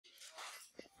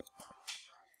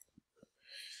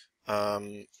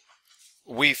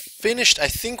we finished, I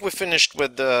think we finished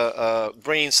with the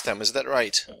brainstem, is that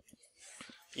right?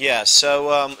 Yeah,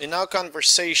 so in our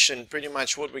conversation, pretty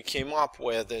much what we came up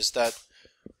with is that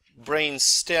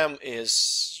brainstem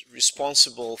is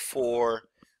responsible for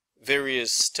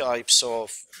various types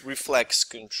of reflex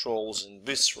controls and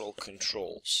visceral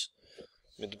controls.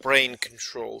 Midbrain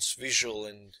controls visual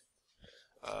and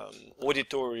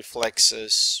auditory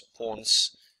reflexes.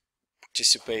 Pons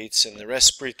participates in the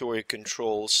respiratory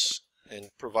controls and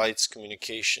provides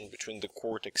communication between the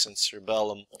cortex and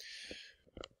cerebellum.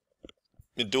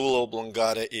 Medulla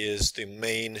oblongata is the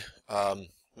main, well,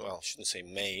 I shouldn't say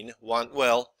main one.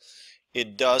 Well,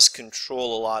 it does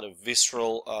control a lot of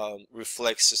visceral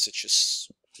reflexes, such as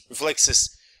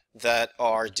reflexes that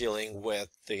are dealing with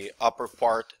the upper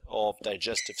part of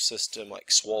digestive system,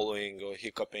 like swallowing or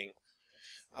hiccuping,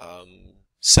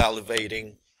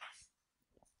 salivating,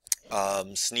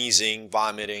 sneezing,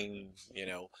 vomiting. You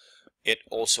know, it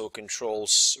also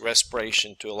controls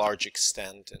respiration to a large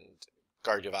extent and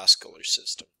cardiovascular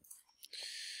system.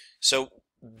 So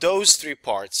those three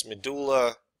parts,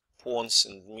 medulla, pons,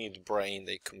 and midbrain,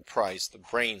 they comprise the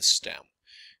brainstem.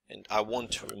 And I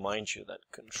want to remind you that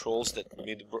controls that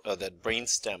that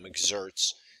brainstem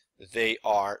exerts, they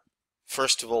are,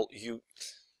 first of all,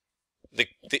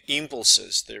 the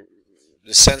impulses, the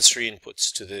sensory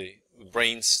inputs to the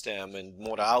brainstem and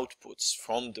motor outputs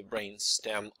from the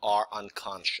brainstem are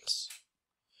unconscious.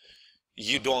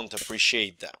 You don't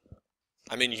appreciate them.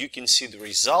 I mean, you can see the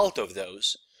result of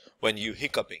those when you're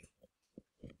hiccuping,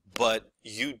 but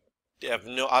you have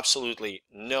absolutely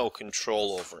no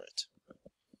control over it.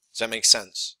 Does that make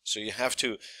sense? So you have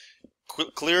to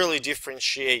clearly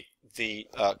differentiate the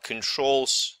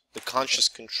controls, the conscious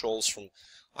controls, from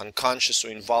unconscious or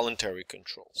involuntary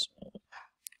controls.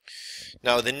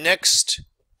 Now, the next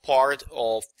part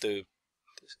of the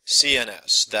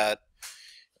CNS that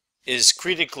is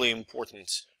critically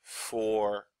important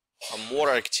for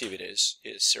motor activities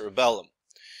is cerebellum,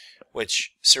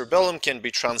 which cerebellum can be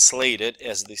translated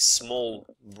as the small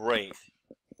brain.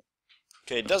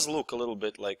 Okay, it does look a little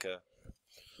bit like a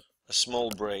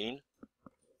small brain.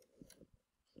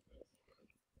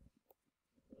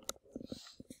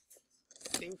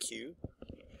 Thank you.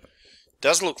 It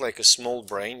does look like a small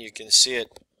brain. You can see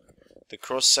it, the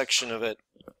cross section of it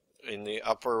in the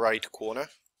upper right corner.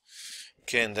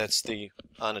 Okay, and that's the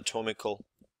anatomical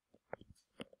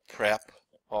prep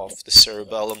of the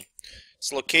cerebellum.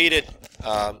 It's located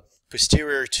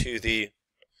posterior to the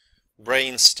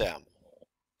brainstem.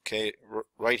 Okay,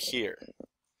 right here.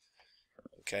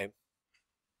 Okay.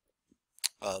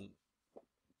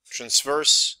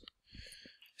 Transverse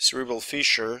cerebral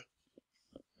fissure.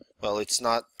 Well, it's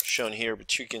not shown here,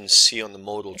 but you can see on the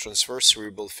model. Transverse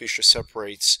cerebral fissure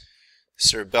separates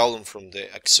cerebellum from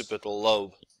the occipital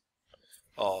lobe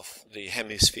of the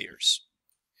hemispheres.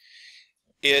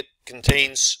 It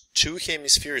contains two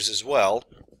hemispheres as well.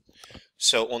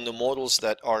 So on the models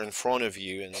that are in front of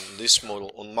you, and this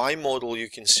model, on my model, you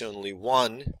can see only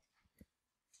one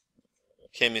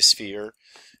hemisphere,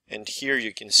 and here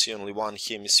you can see only one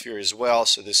hemisphere as well.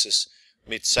 So this is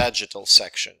mid-sagittal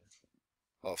section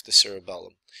of the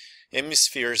cerebellum.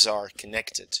 Hemispheres are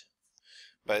connected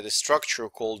by the structure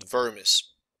called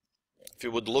vermis. If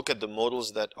you would look at the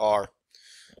models that are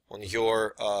on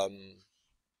your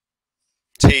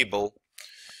table,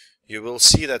 you will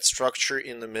see that structure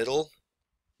in the middle.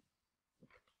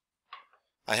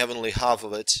 I have only half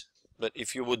of it, but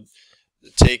if you would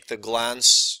take the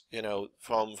glance, you know,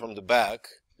 from the back,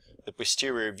 the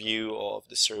posterior view of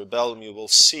the cerebellum, you will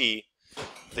see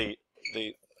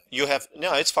you have,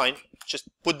 no, it's fine. Just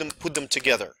put them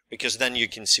together, because then you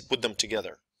can see, put them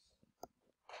together,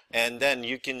 and then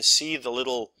you can see the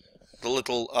little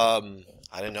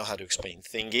I don't know how to explain,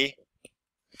 thingy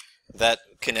that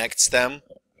connects them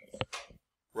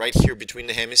right here between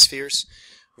the hemispheres.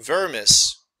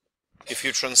 Vermis, if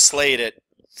you translate it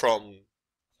from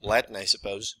Latin, I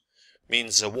suppose,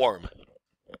 means a worm.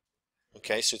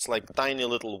 Okay, so it's like a tiny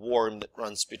little worm that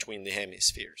runs between the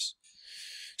hemispheres.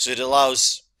 So it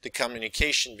allows the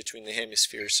communication between the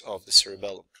hemispheres of the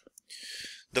cerebellum.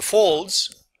 The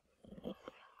folds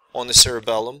on the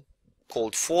cerebellum,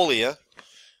 called folia,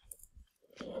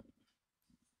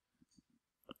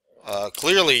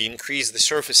 clearly increase the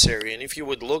surface area. And if you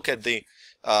would look at the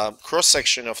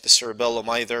cross-section of the cerebellum,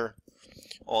 either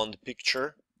on the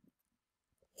picture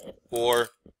or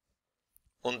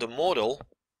on the model,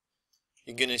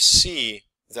 you're going to see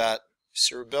that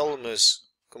cerebellum is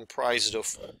comprised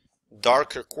of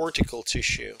darker cortical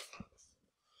tissue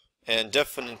and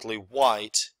definitely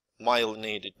white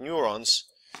myelinated neurons,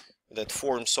 that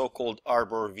form so-called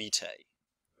arbor vitae.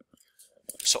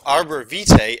 So arbor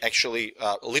vitae, actually,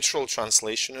 a literal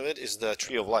translation of it is the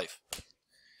tree of life.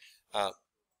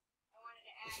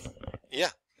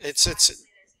 Yeah, it's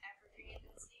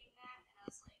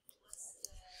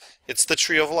the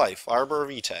tree of life, arbor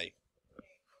vitae.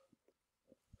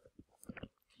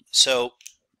 So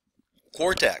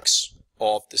cortex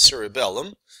of the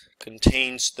cerebellum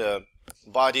contains the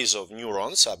bodies of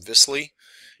neurons, obviously,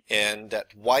 and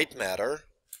that white matter,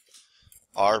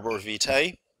 arbor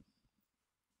vitae,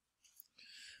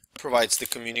 provides the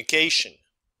communication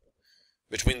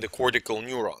between the cortical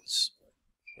neurons.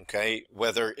 Okay,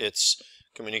 whether it's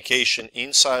communication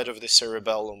inside of the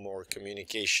cerebellum or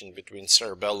communication between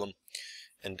cerebellum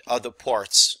and other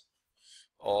parts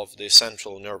of the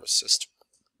central nervous system.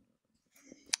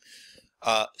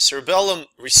 Cerebellum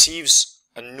receives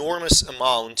enormous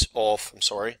amount of,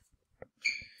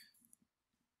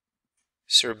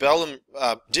 cerebellum,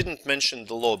 didn't mention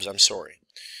the lobes, I'm sorry.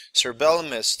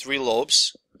 Cerebellum has 3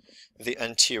 lobes: the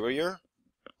anterior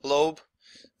lobe,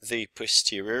 the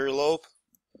posterior lobe,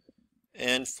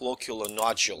 and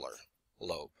flocculonodular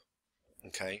lobe.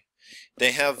 Okay,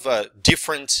 they have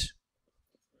different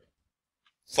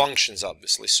functions,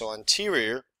 obviously. So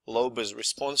anterior lobe is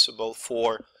responsible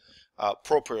for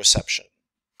proprioception.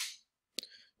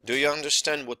 Do you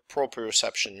understand what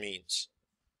proprioception means?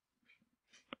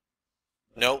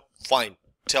 No? Fine.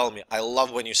 Tell me. I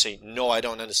love when you say, no, I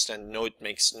don't understand. No, it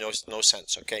makes no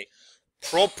sense. Okay.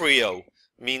 Proprio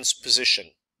means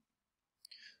position.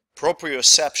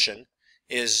 Proprioception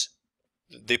is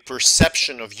the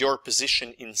perception of your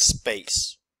position in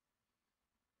space.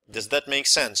 Does that make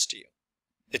sense to you?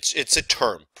 It's a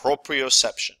term,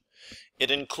 proprioception.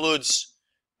 It includes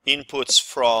inputs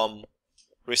from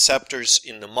receptors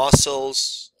in the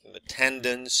muscles, in the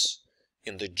tendons,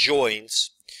 in the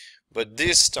joints, but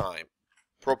this time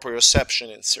proprioception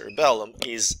in cerebellum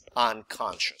is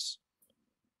unconscious.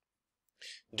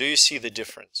 Do you see the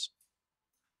difference?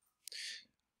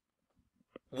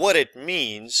 What it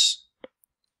means,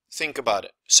 think about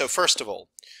it. So first of all,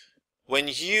 when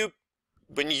you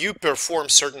perform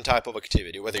certain type of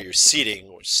activity, whether you're sitting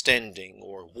or standing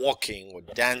or walking or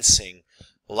dancing,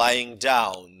 lying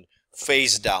down,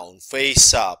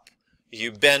 face up,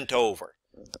 you bent over,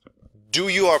 do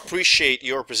you appreciate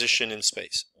your position in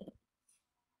space?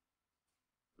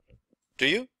 Do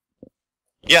you?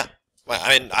 Yeah. Well,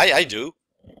 I mean, I do.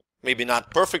 Maybe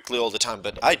not perfectly all the time,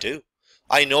 but I do.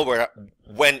 I know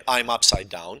when I'm upside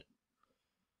down.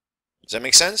 Does that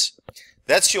make sense?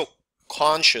 That's your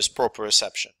conscious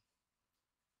proprioception.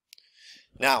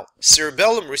 Now,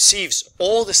 cerebellum receives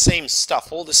all the same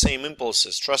stuff, all the same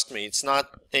impulses. Trust me, it's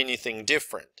not anything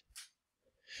different.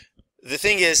 The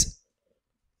thing is,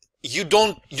 you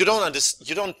don't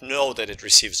know that it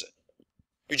receives it.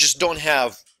 You just don't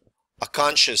have a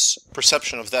conscious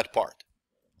perception of that part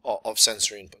of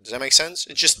sensory input. Does that make sense?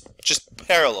 It's just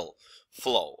parallel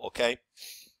flow, okay?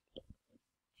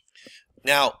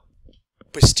 Now,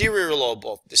 posterior lobe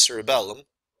of the cerebellum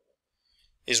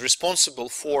is responsible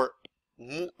for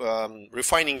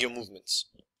refining your movements.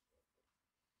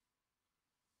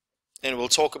 And we'll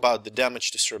talk about the damage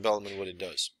to cerebellum and what it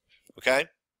does. Okay?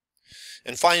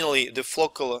 And finally, the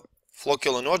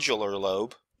flocculonodular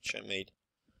lobe, which I made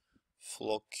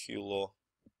flocculonodular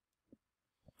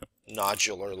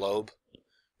lobe,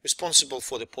 responsible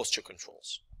for the posture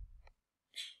controls.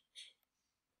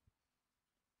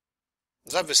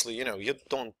 Because obviously, you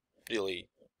don't really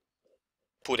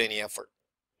put any effort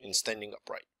in standing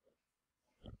upright.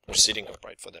 Or sitting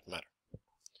upright, for that matter.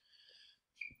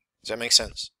 Does that make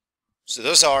sense? So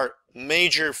those are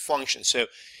major functions. So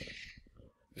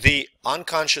the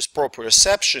unconscious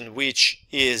proprioception, which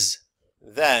is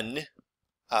then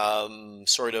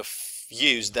sort of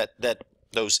used, that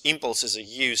those impulses are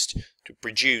used to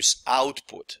produce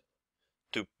output,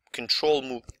 to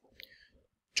control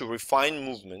to refine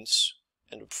movements,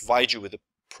 and to provide you with a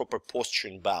proper posture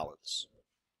and balance.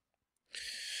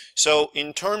 So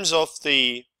in terms of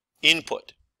the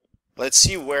input, let's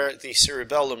see where the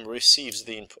cerebellum receives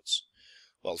the inputs.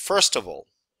 Well, first of all,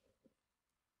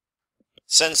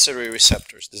 sensory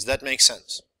receptors. Does that make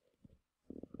sense?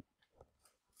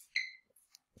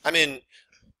 I mean,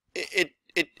 it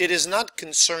is not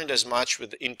concerned as much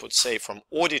with the input, say, from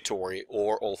auditory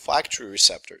or olfactory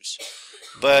receptors,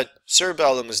 but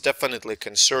cerebellum is definitely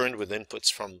concerned with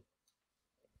inputs from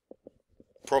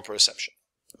proprioception.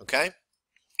 Okay?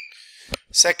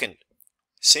 Second,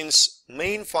 since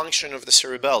main function of the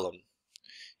cerebellum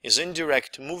is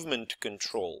indirect movement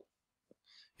control,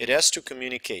 it has to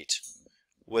communicate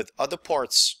with other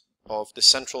parts of the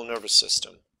central nervous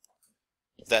system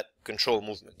that control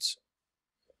movements.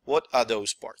 What are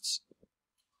those parts?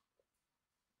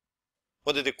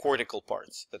 What are the cortical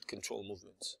parts that control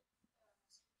movements?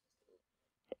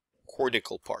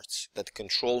 Cortical parts that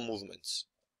control movements.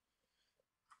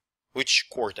 Which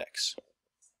cortex?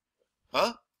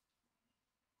 Huh?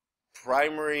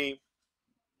 Primary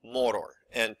motor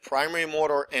and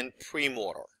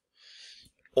premotor.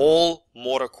 All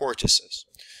motor cortices.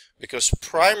 Because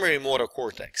primary motor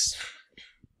cortex,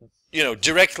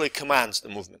 directly commands the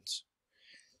movements.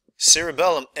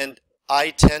 Cerebellum, and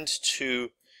I tend to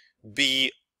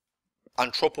be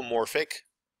anthropomorphic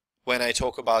when I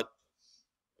talk about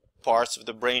parts of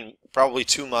the brain, probably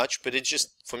too much, but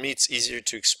for me it's easier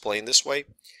to explain this way.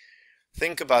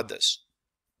 Think about this.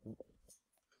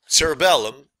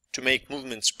 Cerebellum, to make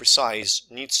movements precise,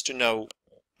 needs to know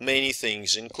many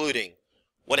things, including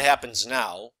what happens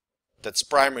now, that's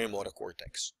primary motor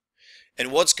cortex,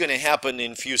 and what's going to happen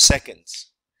in a few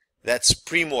seconds, that's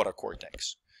premotor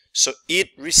cortex. So it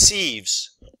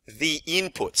receives the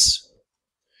inputs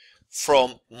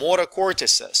from motor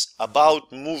cortices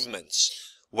about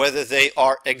movements, whether they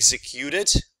are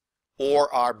executed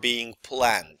or are being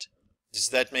planned. Does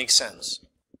that make sense?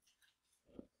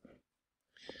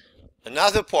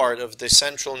 Another part of the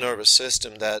central nervous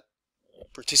system that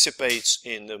participates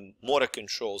in the motor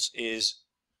controls is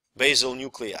basal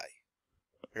nuclei.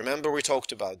 Remember, we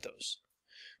talked about those.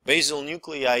 Basal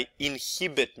nuclei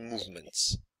inhibit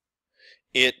movements.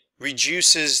 It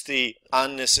reduces the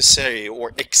unnecessary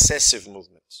or excessive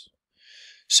movements.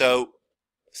 So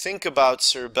think about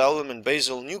cerebellum and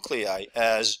basal nuclei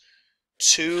as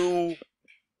two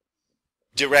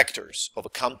directors of a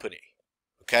company.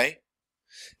 Okay?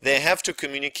 They have to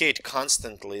communicate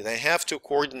constantly. They have to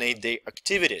coordinate their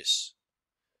activities,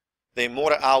 their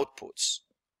motor outputs,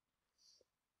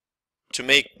 to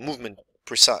make movement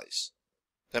precise.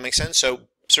 That makes sense? So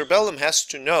cerebellum has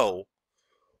to know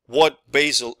what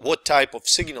type of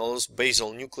signals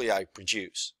basal nuclei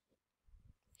produce.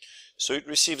 So it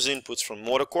receives inputs from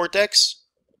motor cortex,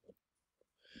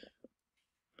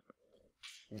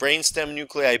 brainstem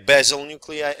nuclei, basal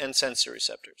nuclei, and sensory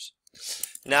receptors.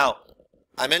 Now,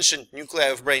 I mentioned nuclei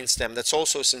of brainstem. That's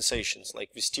also sensations,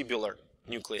 like vestibular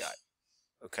nuclei.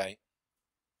 Okay.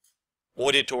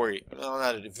 Auditory, no,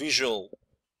 not visual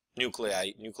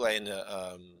nuclei in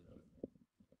the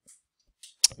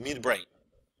midbrain,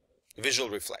 visual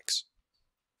reflex.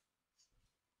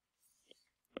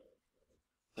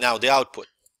 Now the output.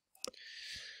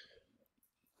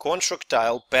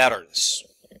 Contractile patterns,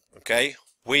 okay,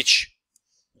 which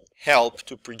help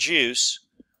to produce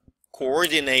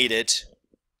coordinated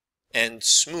and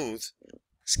smooth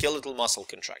skeletal muscle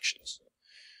contractions.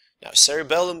 Now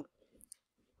cerebellum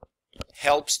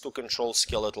helps to control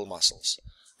skeletal muscles.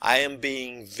 I am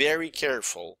being very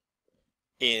careful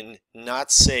in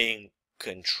not saying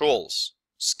controls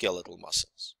skeletal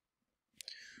muscles.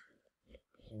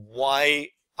 Why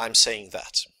I'm saying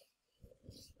that?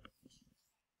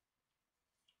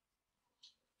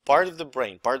 Part of the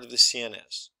brain, part of the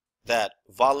CNS that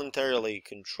voluntarily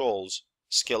controls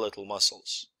skeletal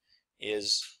muscles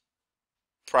is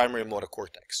primary motor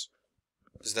cortex.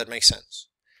 Does that make sense?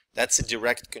 That's a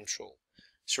direct control.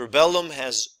 Cerebellum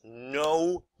has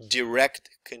no direct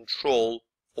control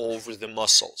over the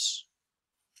muscles.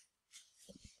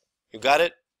 You got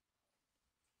it?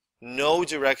 No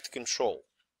direct control,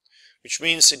 which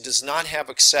means it does not have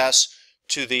access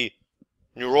to the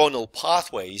neuronal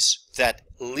pathways that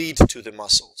lead to the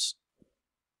muscles.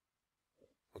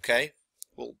 Okay?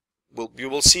 You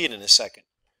will see it in a second.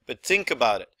 But think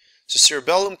about it. So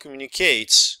cerebellum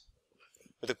communicates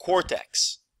with the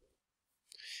cortex.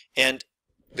 And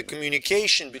the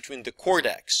communication between the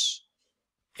cortex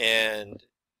and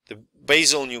the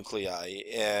basal nuclei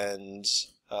and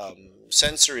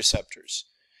sensory receptors,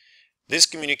 these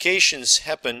communications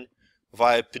happen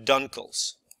via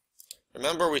peduncles.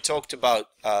 Remember we talked about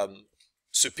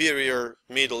superior,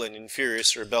 middle, and inferior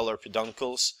cerebellar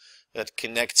peduncles that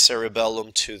connect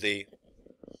cerebellum to the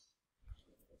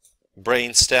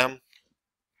brainstem.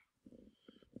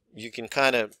 You can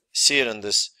kind of see it in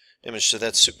this image. So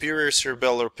that's superior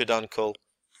cerebellar peduncle,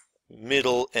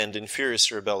 middle and inferior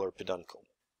cerebellar peduncle.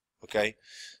 Okay,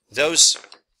 those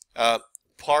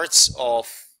parts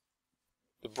of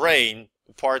the brain,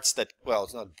 the parts that, well,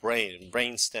 it's not brain,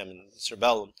 brainstem and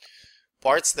cerebellum,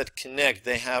 parts that connect,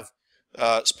 they have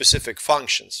specific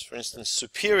functions. For instance,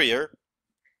 superior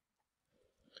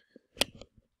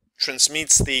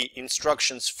transmits the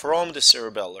instructions from the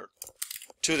cerebellar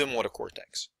to the motor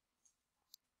cortex.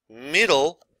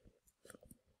 Middle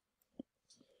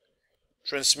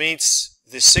transmits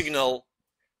the signal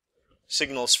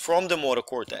signals from the motor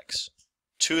cortex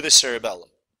to the cerebellum.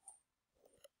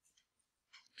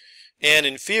 And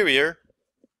inferior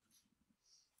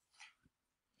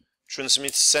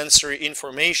transmits sensory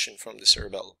information from the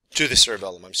cerebellum to the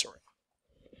cerebellum, I'm sorry.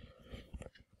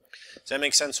 Does that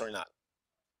make sense or not?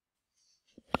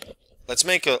 Let's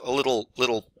make a little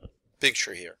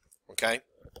picture here, okay?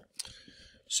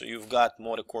 So you've got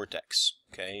motor cortex,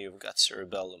 okay? You've got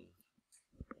cerebellum.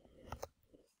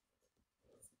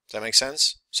 Does that make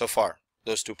sense? So far,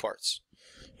 those two parts.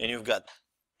 And you've got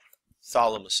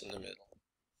thalamus in the middle.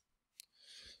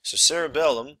 So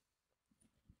cerebellum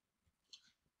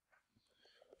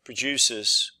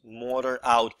produces motor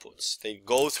outputs. They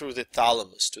go through the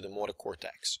thalamus to the motor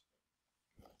cortex.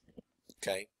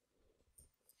 Okay?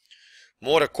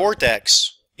 Motor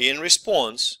cortex, in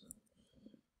response,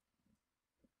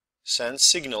 sends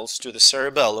signals to the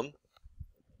cerebellum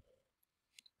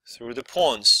through the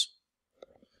pons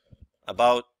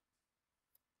about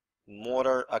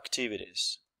motor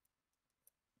activities.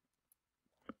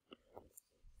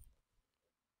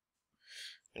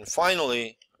 And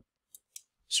finally,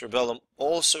 cerebellum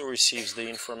also receives the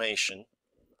information,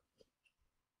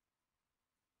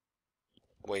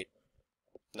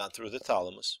 not through the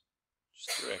thalamus,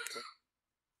 just directly.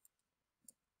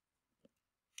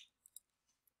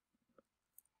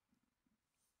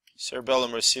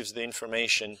 Cerebellum receives the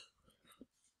information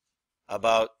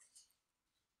about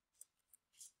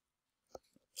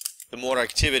the motor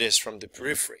activities from the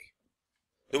periphery,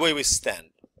 the way we stand,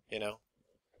 you know,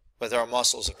 whether our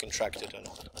muscles are contracted or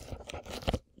not.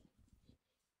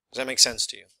 Does that make sense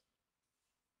to you?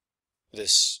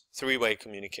 This three-way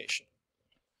communication.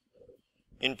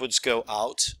 Inputs go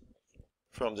out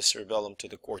from the cerebellum to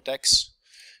the cortex.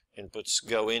 Inputs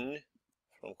go in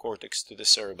from cortex to the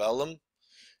cerebellum.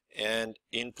 And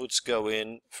inputs go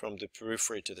in from the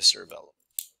periphery to the cerebellum.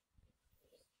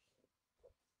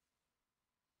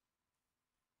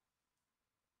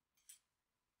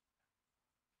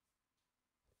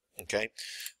 Okay,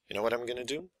 you know what I'm going to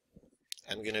do?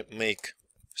 I'm going to make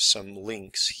some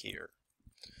links here.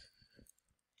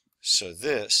 So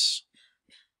this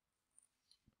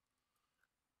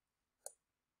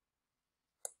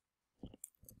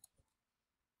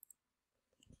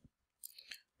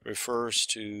refers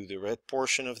to the red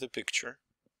portion of the picture.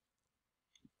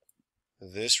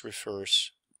 This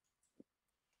refers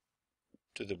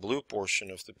to the blue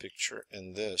portion of the picture,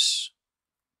 and this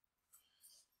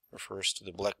refers to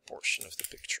the black portion of the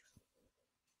picture.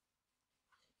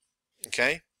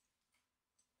 Okay?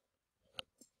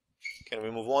 Can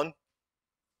we move on?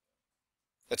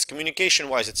 That's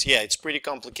communication-wise, it's pretty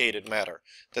complicated matter.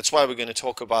 That's why we're going to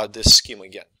talk about this scheme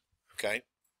again. Okay?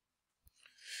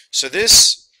 So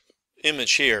this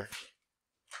image here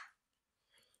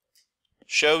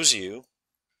shows you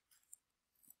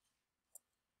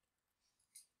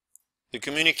the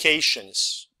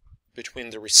communications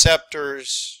between the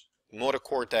receptors, the motor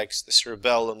cortex, the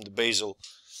cerebellum, the basal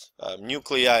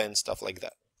nuclei, and stuff like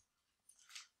that.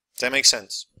 Does that make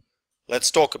sense? Let's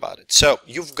talk about it. So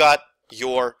you've got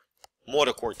your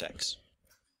motor cortex.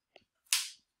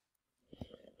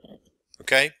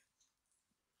 Okay?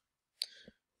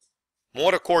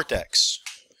 Motor cortex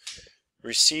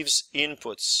receives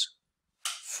inputs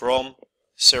from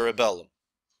cerebellum.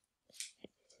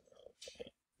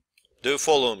 Do you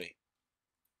follow me?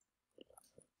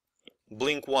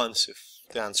 Blink once if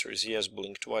the answer is yes,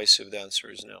 blink twice if the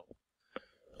answer is no.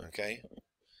 Okay?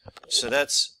 So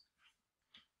that's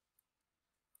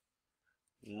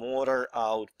motor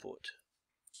output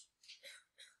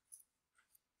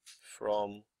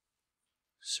from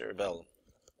cerebellum.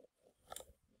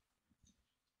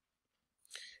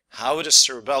 How does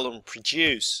cerebellum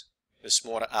produce this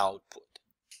motor output?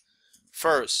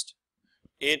 First,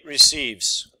 it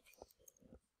receives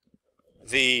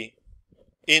the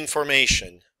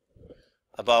information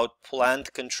about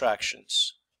planned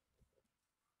contractions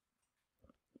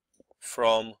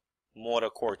from motor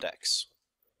cortex.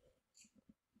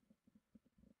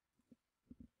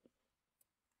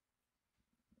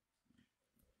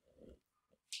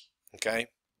 Okay?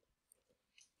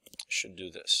 I should do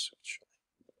this actually.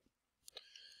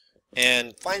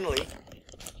 And finally,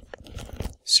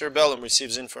 cerebellum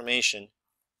receives information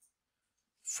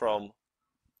from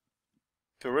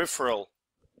peripheral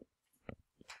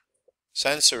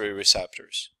sensory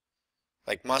receptors,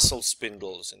 like muscle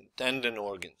spindles and tendon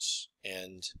organs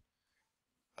and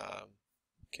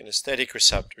kinesthetic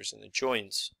receptors in the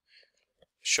joints. I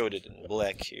showed it in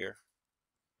black here.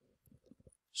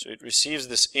 So it receives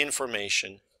this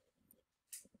information,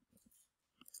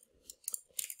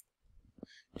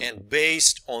 and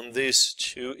based on these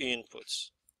two inputs,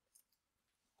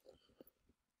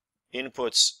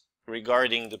 inputs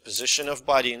regarding the position of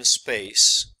body in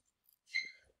space,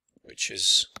 which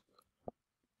is,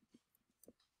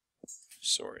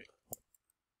 sorry,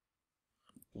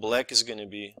 black is going to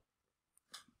be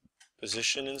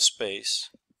position in space,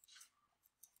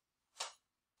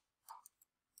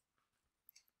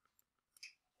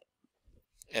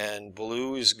 and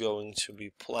blue is going to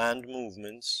be planned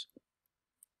movements.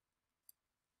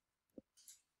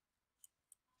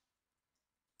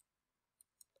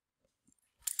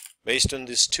 Based on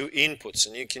these two inputs,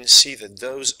 and you can see that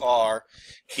those are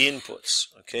inputs,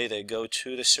 okay, they go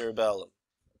to the cerebellum.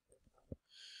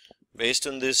 Based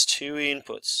on these two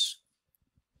inputs,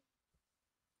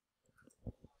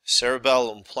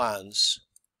 cerebellum plans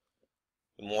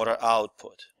the motor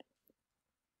output.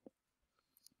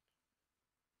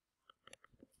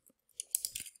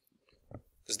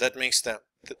 Does that make sense?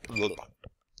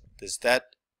 Does that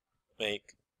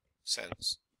make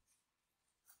sense?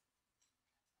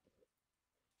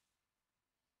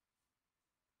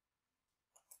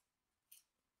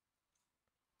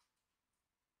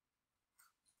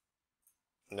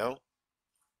 No?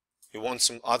 You want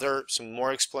some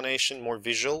more explanation, more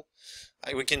visual?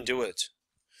 We can do it.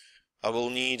 I will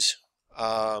need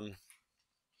 3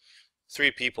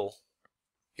 people.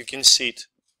 You can see it.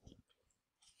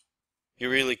 You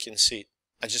really can see it.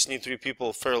 I just need 3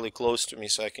 people fairly close to me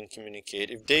so I can communicate.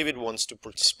 If David wants to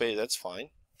participate, that's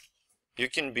fine. You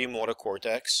can be motor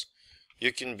cortex.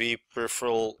 You can be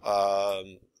peripheral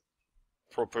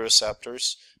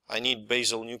proprioceptors. I need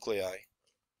basal nuclei.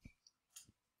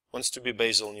 Wants to be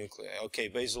basal nuclei. Okay,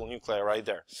 basal nuclei right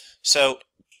there. So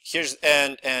here's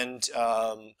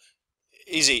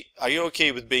easy. Are you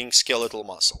okay with being skeletal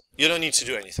muscle? You don't need to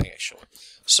do anything actually.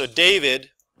 So David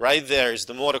right there is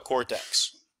the motor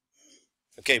cortex.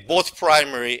 Okay, both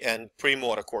primary and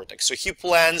premotor cortex. So he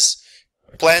plans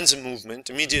a movement,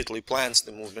 immediately plans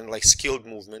the movement, like skilled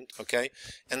movement, okay?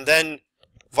 And then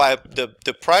via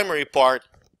the primary part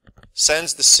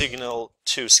sends the signal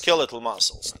to skeletal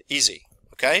muscles. Easy.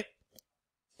 Okay?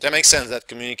 That makes sense, that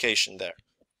communication there.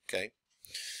 Okay?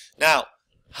 Now,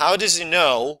 how does he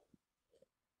know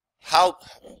how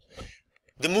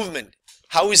the movement,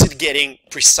 how is it getting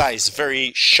precise,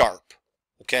 very sharp?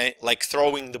 Okay? Like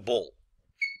throwing the ball.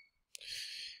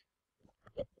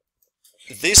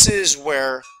 This is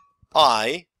where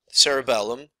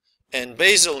cerebellum, and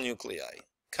basal nuclei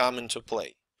come into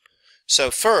play. So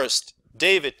first,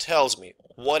 David tells me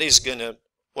what he's gonna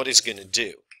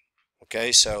do.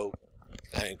 Okay, so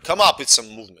come up with some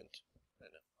movement.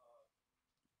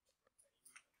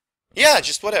 Yeah,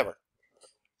 just whatever.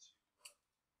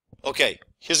 Okay,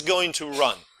 he's going to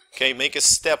run. Okay, make a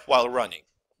step while running.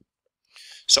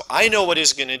 So I know what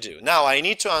he's going to do. Now I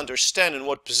need to understand in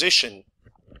what position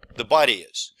the body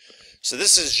is. So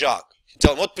this is Jacques.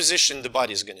 Tell him what position the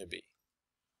body is going to be.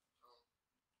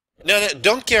 No,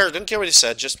 don't care what he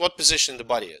said. Just what position the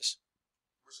body is.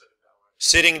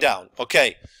 Sitting down.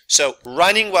 Okay, so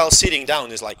running while sitting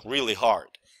down is like really hard.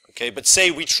 Okay, but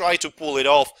say we try to pull it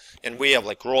off and we have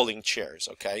like rolling chairs.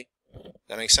 Okay,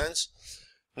 that makes sense?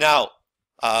 Now,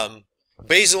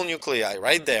 basal nuclei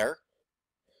right there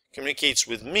communicates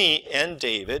with me and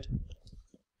David,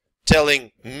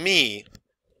 telling me,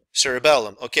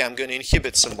 cerebellum, okay, I'm going to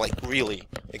inhibit some like really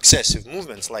excessive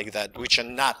movements like that, which are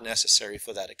not necessary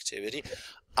for that activity.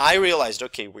 I realized,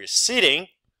 okay, we're sitting.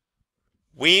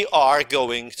 We are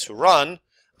going to run.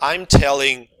 I'm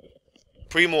telling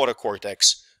premotor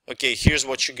cortex, okay, here's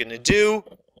what you're going to do.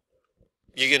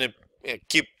 You're going to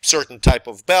keep certain type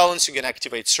of balance. You're going to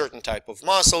activate certain type of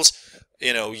muscles.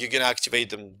 You know, you're going to activate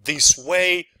them this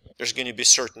way. There's going to be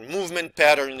certain movement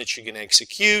pattern that you're going to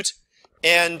execute.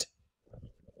 And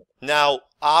now,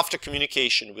 after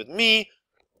communication with me,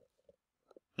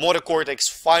 motor cortex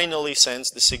finally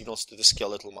sends the signals to the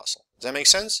skeletal muscle. Does that make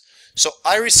sense? So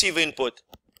I receive input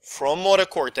from motor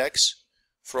cortex,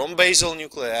 from basal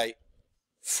nuclei,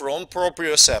 from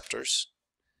proprioceptors,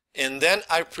 and then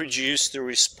I produce the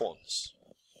response.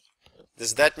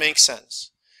 Does that make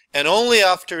sense? And only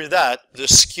after that, the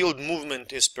skilled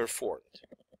movement is performed.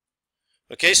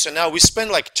 Okay, so now we spend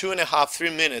like 2.5, 3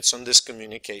 minutes on this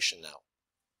communication now.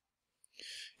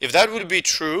 If that would be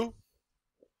true,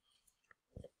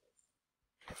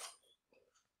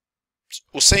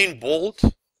 Usain Bolt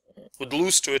would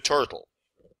lose to a turtle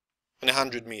in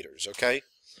 100 meters, okay?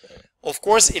 Of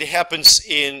course, it happens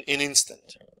in an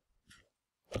instant.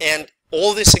 And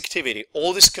all this activity,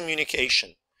 all this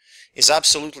communication is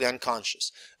absolutely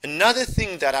unconscious. Another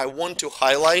thing that I want to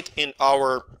highlight in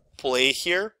our play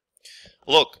here,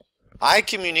 look, I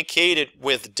communicated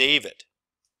with David.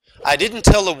 I didn't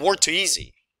tell the word too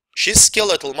easy. She's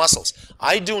skeletal muscles.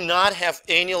 I do not have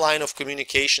any line of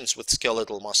communications with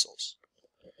skeletal muscles.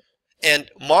 And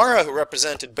Mara, who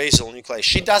represented basal nuclei,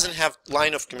 she doesn't have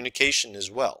line of communication as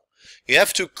well. You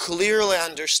have to clearly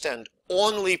understand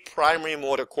only primary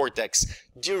motor cortex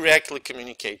directly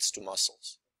communicates to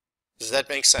muscles. Does that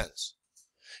make sense?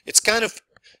 It's kind of,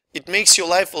 it makes your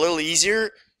life a little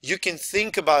easier. You can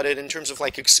think about it in terms of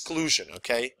like exclusion,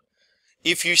 okay?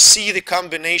 If you see the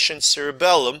combination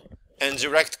cerebellum and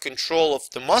direct control of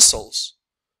the muscles,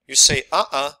 you say,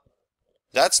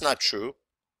 that's not true.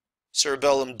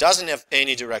 Cerebellum doesn't have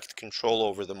any direct control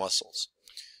over the muscles.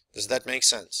 Does that make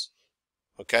sense?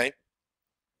 Okay.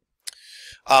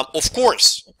 Of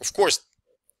course,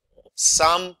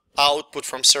 some output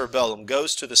from cerebellum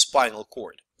goes to the spinal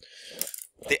cord.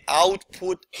 The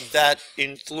output that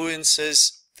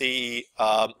influences the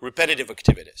repetitive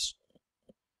activities.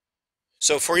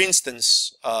 So, for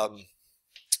instance,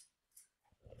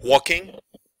 walking,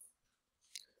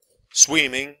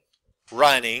 swimming,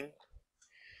 running,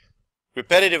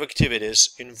 repetitive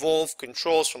activities involve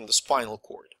controls from the spinal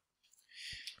cord.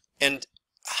 And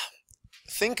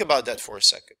think about that for a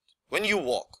second. When you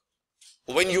walk,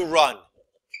 when you run,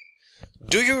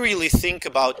 do you really think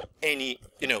about any,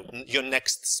 your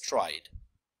next stride?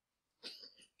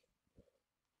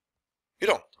 You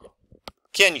don't.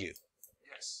 Can you?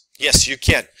 Yes. Yes, you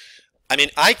can. I mean,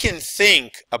 I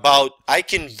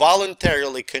can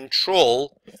voluntarily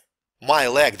control my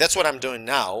leg. That's what I'm doing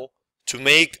now, to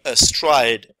make a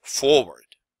stride forward,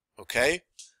 okay?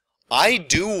 I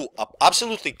do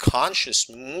absolutely conscious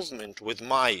movement with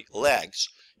my legs.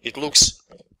 It looks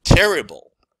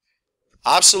terrible,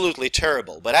 absolutely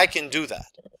terrible, but I can do that.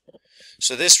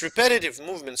 So this repetitive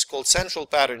movements called central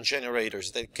pattern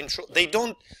generators, they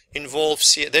don't involve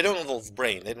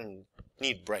brain. They don't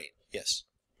need brain. Yes.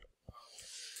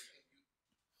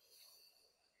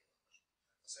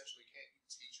 Essentially, can't you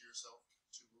teach yourself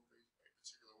to move a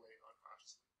particular way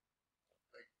unconsciously,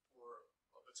 like for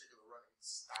a particular running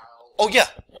style? Oh yeah,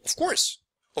 of course.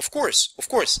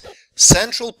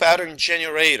 Central pattern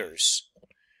generators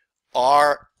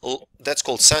are, that's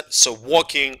called, so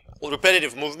walking,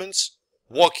 repetitive movements,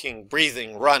 walking,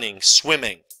 breathing, running,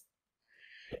 swimming,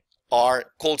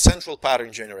 are called central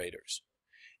pattern generators.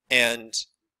 And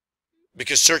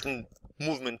because certain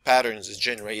movement patterns is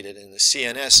generated in the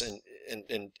CNS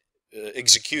and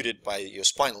executed by your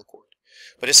spinal cord.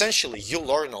 But essentially, you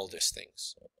learn all these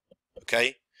things,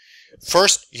 okay?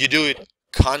 First, you do it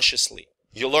consciously.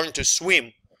 You learn to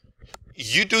swim.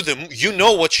 You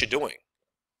know what you're doing.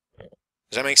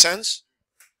 Does that make sense?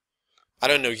 I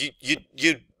don't know.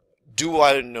 You do,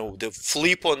 I don't know, the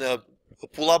flip on a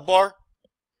pull-up bar.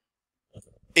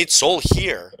 It's all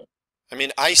here. I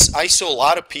mean, I saw a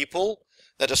lot of people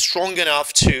that are strong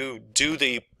enough to do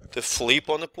the flip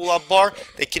on the pull-up bar.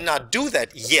 They cannot do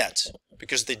that yet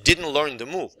because they didn't learn the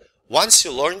move. Once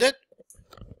you learned it,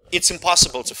 it's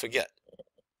impossible to forget.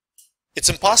 It's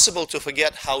impossible to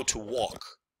forget how to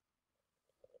walk.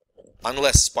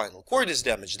 Unless spinal cord is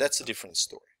damaged, that's a different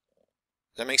story.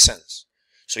 That makes sense.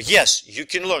 So yes, you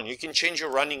can learn. You can change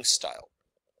your running style.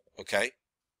 Okay?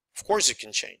 Of course you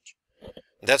can change.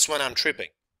 That's when I'm tripping.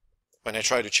 When I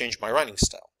try to change my running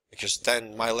style. Because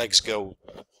then my legs go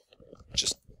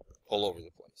just all over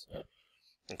the place.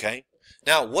 Okay?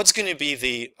 Now, what's going to be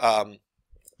the...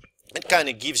 it kind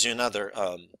of gives you another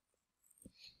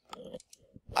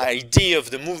idea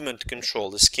of the movement control,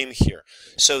 the scheme here.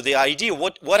 So the idea,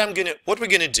 what we're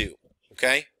gonna do,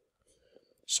 okay?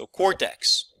 So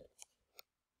cortex.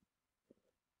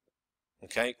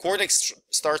 Okay, cortex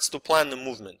starts to plan the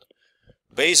movement.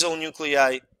 Basal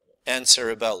nuclei and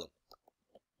cerebellum.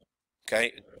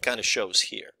 Okay, it kind of shows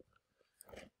here.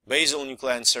 Basal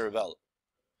nuclei and cerebellum.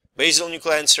 Basal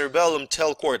nuclei and cerebellum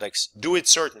tell cortex, do it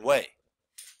certain way.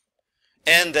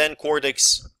 And then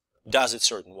cortex does it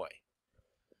certain way.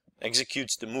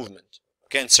 Executes the movement.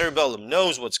 Okay, and cerebellum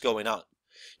knows what's going on.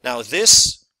 Now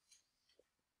this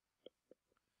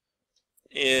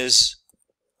is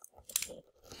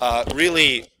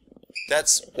really,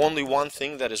 that's only one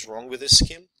thing that is wrong with this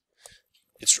scheme.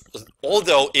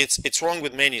 Although it's wrong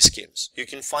with many schemes. You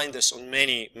can find this on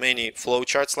many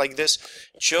flowcharts like this.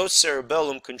 It shows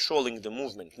cerebellum controlling the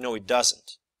movement. No, it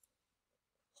doesn't.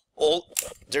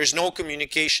 There's no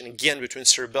communication again between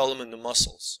cerebellum and the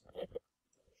muscles.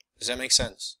 Does that make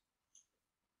sense?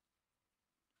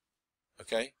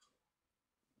 Okay?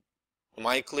 Am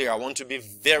I clear? I want to be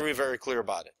very, very clear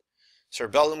about it.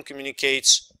 Cerebellum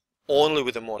communicates only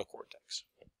with the motor cortex.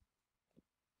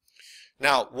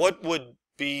 Now, what would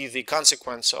be the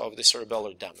consequence of the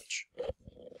cerebellar damage?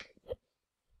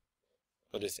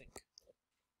 What do you think?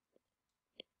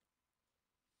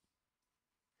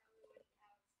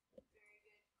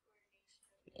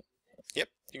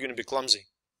 you're going to be clumsy.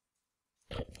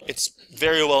 It's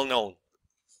very well known.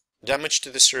 Damage to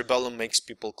the cerebellum makes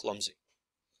people clumsy.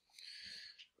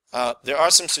 There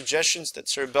are some suggestions that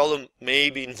cerebellum may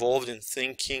be involved in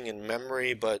thinking and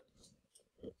memory, but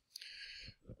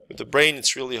with the brain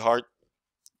it's really hard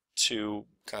to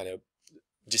kind of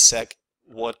dissect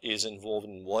what is involved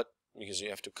in what, because you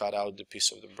have to cut out the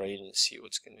piece of the brain and see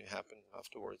what's going to happen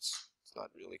afterwards. It's not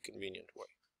really a convenient way.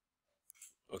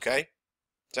 Okay?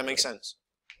 Does that make sense?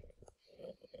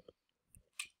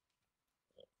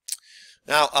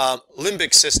 Now,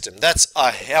 limbic system, that's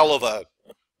a hell of a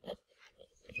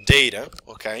data,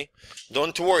 okay?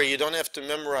 Don't worry, you don't have to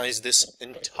memorize this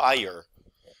entire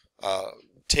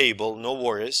table, no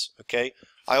worries, okay?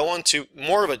 I want to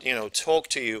more of it, talk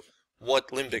to you what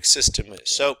limbic system is.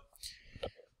 So,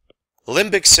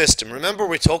 limbic system, remember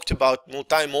we talked about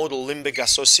multimodal limbic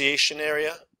association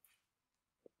area?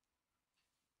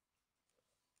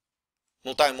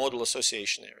 Multimodal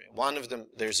association area. One of them,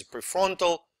 there's a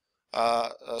prefrontal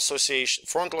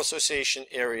frontal association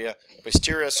area,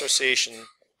 posterior association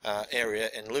area,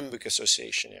 and limbic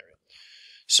association area.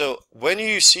 So when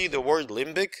you see the word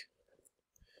limbic,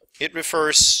 it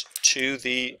refers to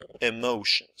the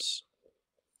emotions.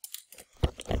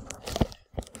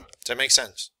 Does that make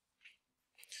sense?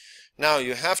 Now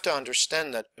you have to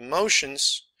understand that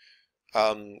emotions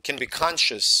can be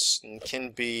conscious and can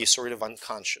be sort of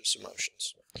unconscious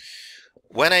emotions.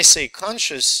 When I say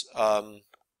conscious,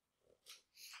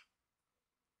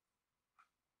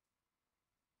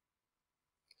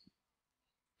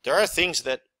 there are things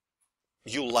that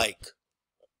you like,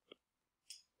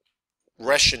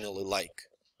 rationally like,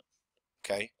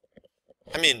 okay?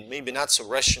 I mean, maybe not so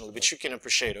rationally, but you can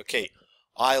appreciate, okay,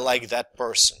 I like that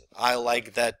person, I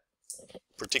like that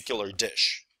particular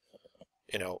dish,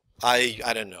 I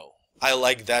don't know, I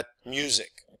like that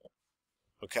music,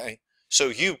 okay? So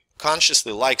you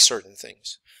consciously like certain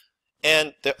things.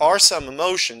 And there are some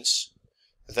emotions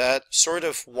that sort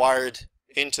of wired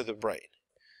into the brain.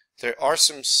 There are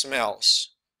some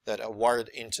smells that are wired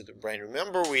into the brain.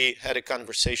 Remember we had a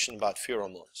conversation about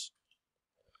pheromones.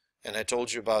 And I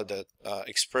told you about that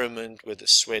experiment with the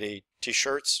sweaty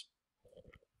t-shirts.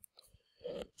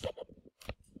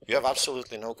 You have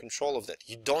absolutely no control of that.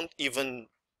 You don't even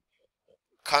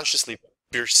consciously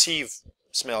perceive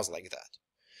smells like that.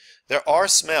 There are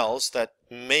smells that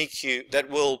make you, that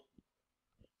will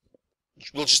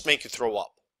just make you throw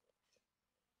up,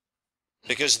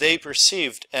 because they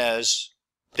perceived as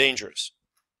dangerous.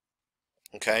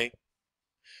 Okay?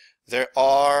 There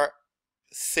are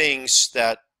things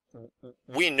that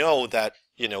we know that,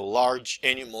 large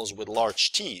animals with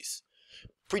large teeth,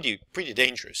 pretty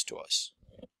dangerous to us.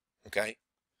 Okay?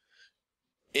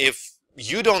 If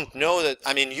you don't know that,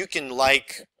 I mean, you can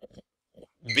like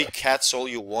big cats all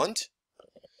you want,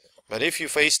 but if you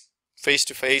face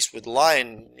to face with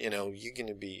lion, you're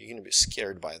gonna be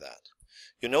scared by that.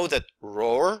 You know that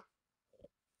roar,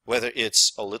 whether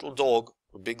it's a little dog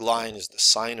or big lion, is the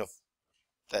sign of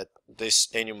that this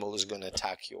animal is going to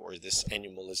attack you, or this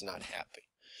animal is not happy.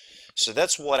 So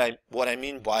that's what I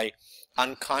mean by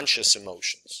unconscious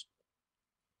emotions.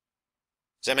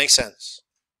 Does that make sense?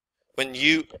 When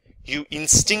you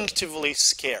instinctively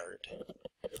scared,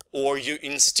 or you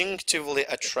instinctively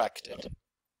attracted.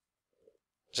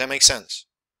 Does that make sense?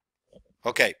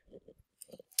 Okay.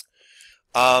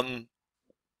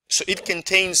 So it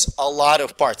contains a lot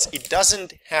of parts. It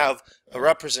doesn't have a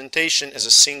representation as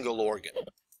a single organ.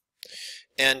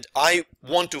 And I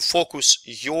want to focus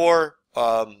your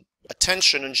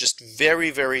attention on just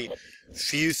very, very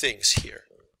few things here.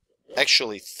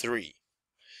 Actually, 3.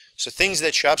 So things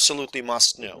that you absolutely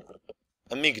must know.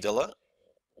 Amygdala,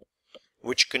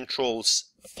 which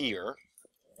controls fear,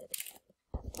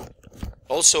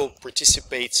 also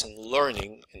participates in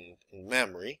learning and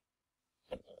memory.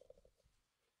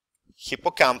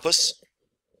 Hippocampus,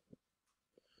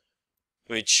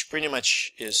 which pretty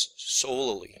much is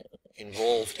solely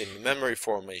involved in memory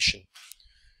formation,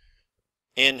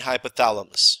 and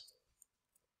hypothalamus,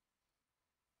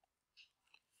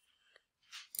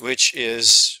 which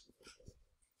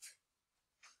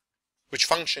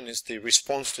function is the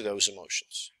response to those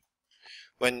emotions.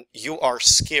 When you are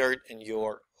scared and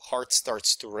your heart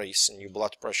starts to race and your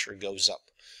blood pressure goes up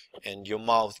and your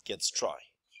mouth gets dry,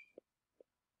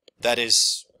 that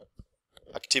is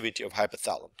activity of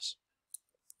hypothalamus.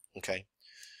 Okay.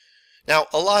 Now,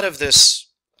 a lot of those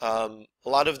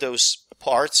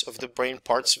parts of the brain,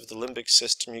 parts of the limbic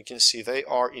system, you can see they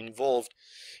are involved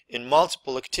in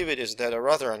multiple activities that are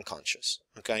rather unconscious.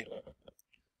 Okay.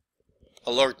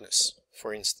 Alertness,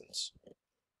 for instance.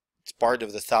 It's part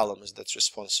of the thalamus that's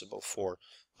responsible for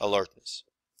alertness.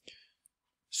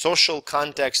 social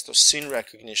context or scene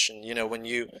recognition. You know, when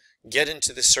you get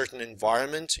into this certain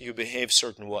environment, you behave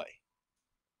certain way.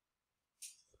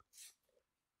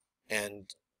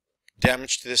 And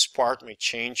damage to this part may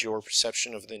change your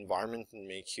perception of the environment and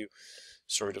make you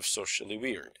sort of socially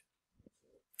weird.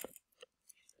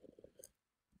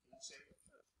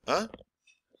 Huh?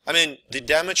 I mean, the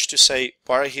damage to, say,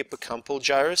 parahippocampal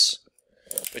gyrus,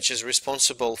 which is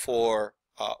responsible for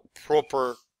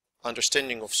proper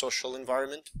understanding of social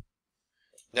environment,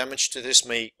 damage to this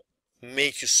may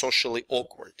make you socially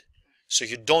awkward. So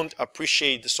you don't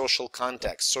appreciate the social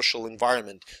context, social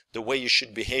environment, the way you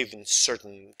should behave in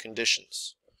certain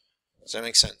conditions. Does that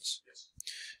make sense? Yes.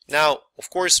 Now, of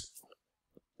course,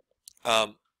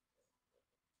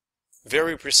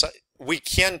 very precise. We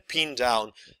can pin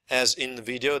down, as in the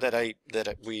video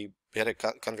that we had a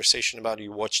conversation about.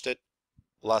 You watched it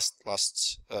last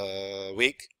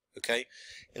week. Okay,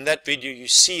 in that video you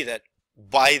see that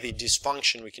by the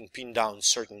dysfunction we can pin down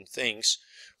certain things,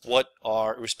 what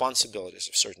are responsibilities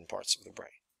of certain parts of the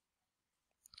brain.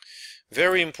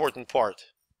 Very important part,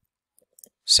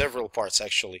 several parts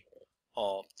actually,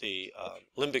 of the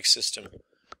limbic system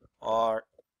are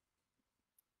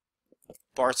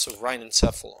parts of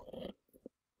rhinencephalon,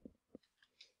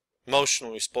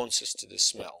 emotional responses to the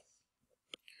smell.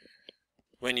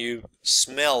 When you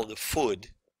smell the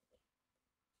food,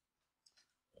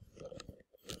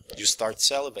 you start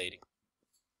salivating.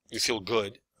 You feel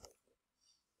good.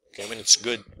 Okay, when it's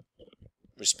good,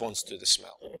 response to the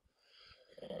smell.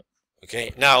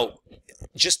 Okay, now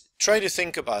just try to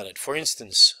think about it. For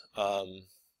instance,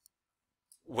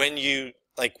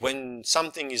 when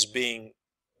something is being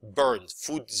burned,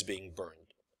 food is being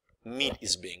burned, meat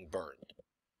is being burned,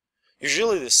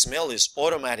 usually the smell is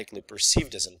automatically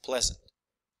perceived as unpleasant,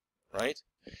 right?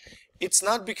 It's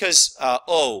not because,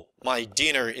 oh, my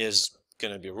dinner is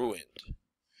going to be ruined.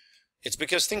 It's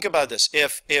because, think about this,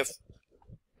 if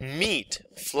meat,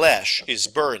 flesh is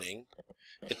burning,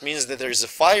 it means that there's a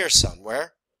fire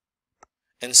somewhere,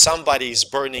 and somebody is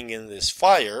burning in this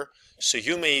fire, so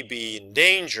you may be in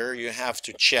danger. You have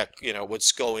to check,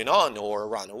 what's going on, or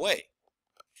run away.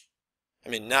 I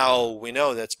mean, now we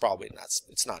know that's probably not,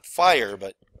 it's not fire,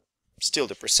 but still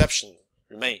the perception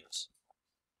remains.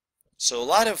 So a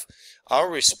lot of our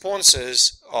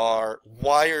responses are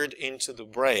wired into the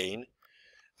brain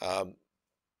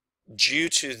due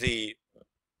to the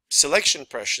selection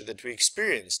pressure that we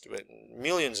experienced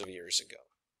millions of years ago.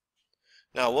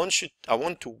 Now, I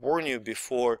want to warn you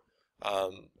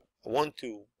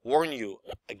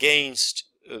against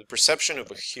the perception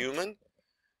of a human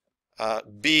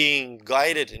being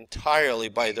guided entirely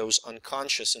by those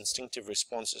unconscious instinctive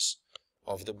responses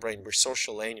of the brain. We're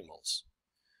social animals.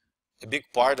 A big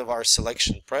part of our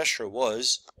selection pressure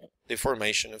was the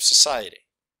formation of society.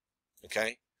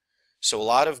 Okay? So a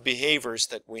lot of behaviors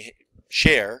that we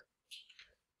share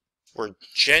were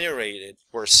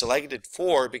selected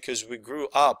for because we grew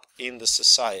up in the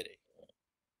society.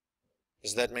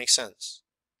 Does that make sense?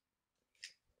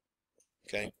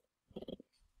 Okay.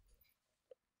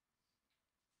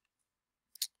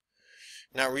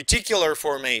 Now, reticular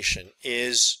formation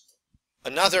is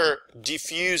another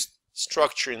diffused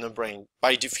structure in the brain.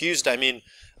 By diffused, I mean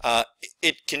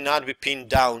it cannot be pinned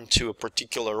down to a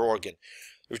particular organ.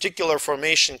 Reticular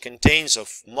formation contains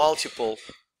of multiple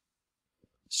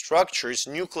structures,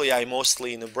 nuclei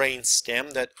mostly in the brain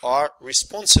stem, that are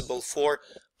responsible for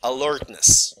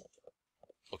alertness.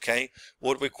 Okay,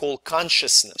 what we call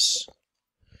consciousness,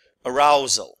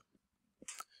 arousal.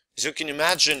 As you can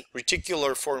imagine,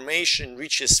 reticular formation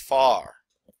reaches far.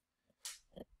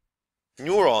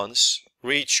 Neurons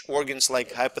reach organs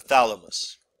like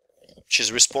hypothalamus, which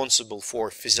is responsible for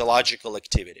physiological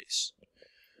activities.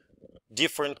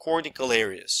 Different cortical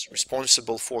areas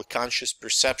responsible for conscious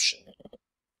perception.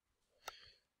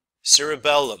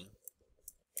 Cerebellum,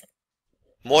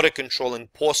 motor control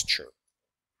and posture.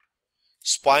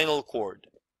 Spinal cord,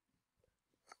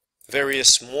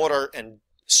 various motor and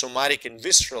somatic and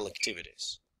visceral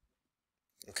activities.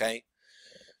 Okay,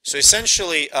 so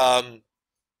essentially,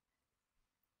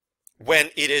 when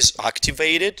it is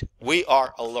activated, we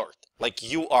are alert, like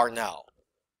you are now.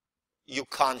 You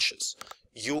conscious,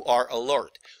 you are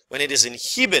alert. When it is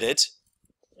inhibited,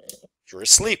 you're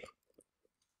asleep.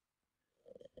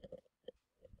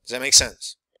 Does that make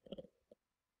sense?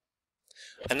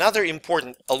 Another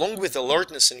important, along with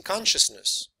alertness and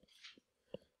consciousness,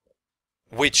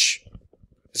 which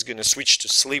is going to switch to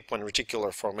sleep when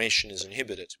reticular formation is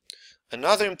inhibited.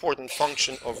 Another important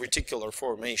function of reticular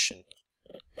formation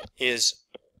is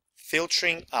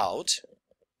filtering out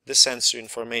the sensory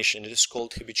information. It is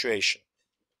called habituation.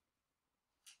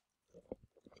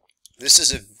 This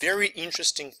is a very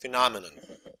interesting phenomenon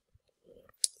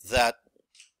that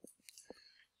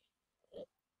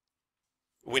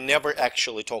we never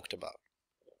actually talked about.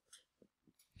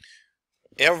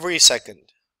 Every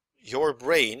second, your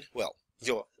brain, well,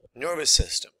 your nervous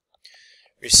system,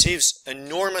 receives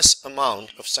enormous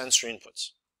amount of sensory inputs.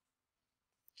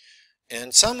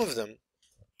 And some of them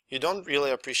you don't really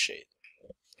appreciate.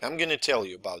 I'm going to tell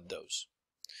you about those.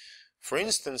 For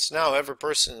instance, now every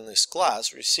person in this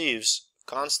class receives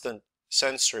constant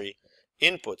sensory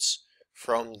inputs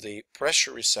from the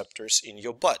pressure receptors in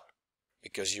your butt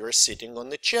because you're sitting on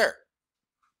the chair.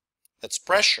 That's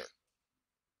pressure.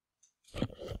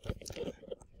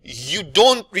 You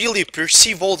don't really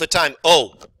perceive all the time,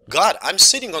 oh God, I'm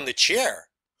sitting on the chair.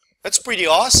 That's pretty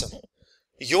awesome.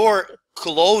 Your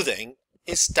clothing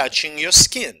is touching your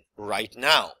skin right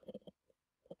now.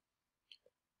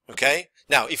 Okay?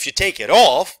 Now, if you take it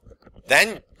off,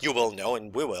 then you will know,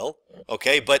 and we will.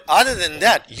 Okay? But other than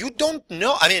that, you don't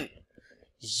know. I mean,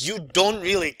 you don't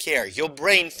really care. Your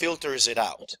brain filters it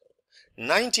out.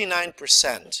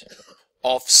 99%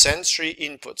 of sensory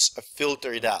inputs are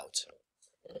filtered out.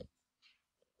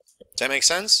 Does that make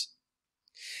sense?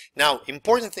 Now,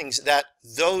 important thing is that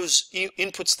those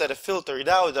inputs that are filtered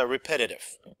out are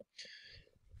repetitive.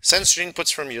 Sensory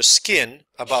inputs from your skin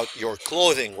about your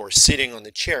clothing or sitting on the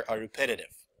chair are repetitive.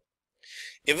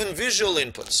 Even visual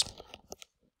inputs.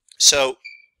 So,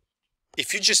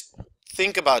 if you just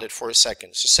think about it for a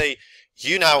second. So say,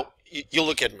 you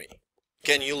look at me.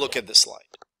 Can you look at the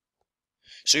slide?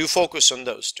 So you focus on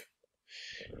those two.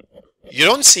 You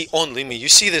don't see only me. You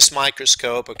see this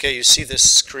microscope, okay? You see this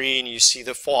screen, you see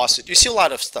the faucet, you see a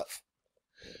lot of stuff.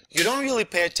 You don't really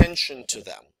pay attention to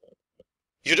them.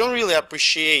 You don't really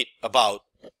appreciate about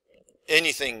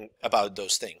anything about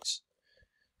those things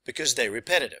because they're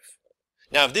repetitive.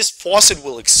 Now, if this faucet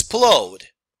will explode,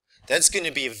 that's going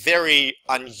to be a very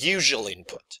unusual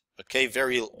input, okay?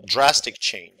 Very drastic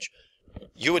change.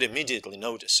 You would immediately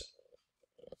notice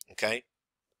it, okay?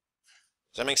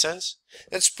 Does that make sense?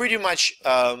 That's pretty much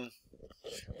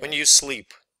when you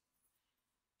sleep.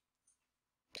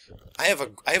 I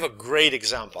have a great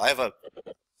example.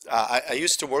 I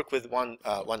used to work with one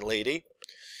lady,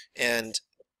 and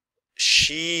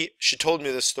she told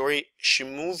me the story. She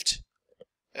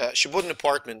bought an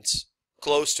apartment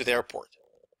close to the airport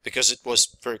because it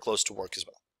was very close to work as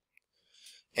well.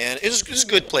 And it was a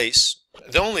good place.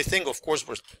 The only thing, of course,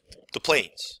 was the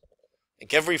planes.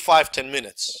 Like every 5-10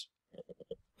 minutes,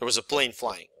 there was a plane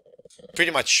flying,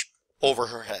 pretty much over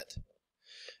her head.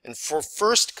 And for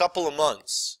first couple of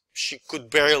months, she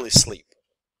could barely sleep.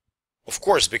 Of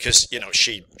course, because,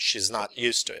 she's not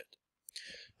used to it.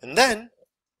 And then,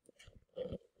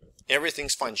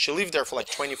 everything's fine. She lived there for like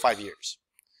 25 years.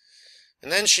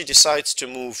 And then she decides to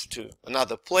move to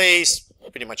another place,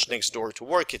 pretty much next door to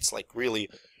work. It's like really,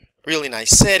 really nice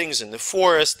settings in the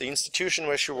forest, the institution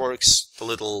where she works, the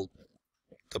little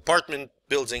apartment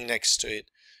building next to it.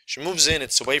 She moves in,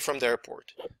 it's away from the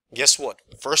airport. Guess what?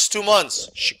 First 2 months,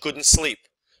 she couldn't sleep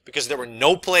because there were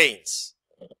no planes.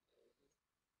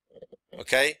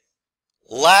 Okay?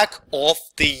 Lack of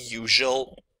the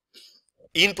usual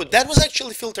input. That was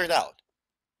actually filtered out.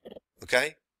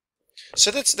 Okay? So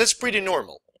that's pretty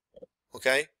normal.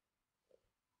 Okay?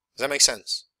 Does that make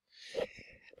sense?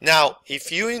 Now,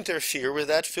 if you interfere with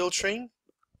that filtering,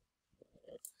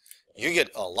 you get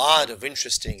a lot of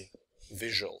interesting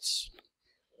visuals.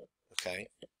 Okay?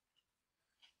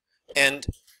 And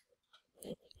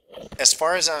as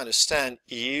far as I understand,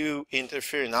 you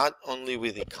interfere not only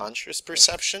with the conscious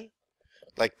perception,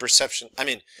 like perception,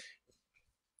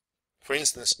 for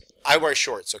instance, I wear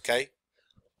shorts, okay?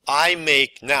 I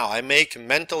make a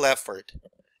mental effort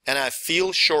and I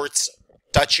feel shorts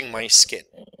touching my skin.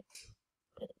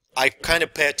 I kind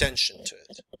of pay attention to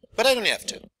it, but I don't have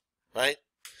to, right?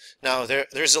 Now,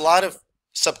 there's a lot of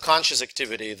subconscious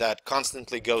activity that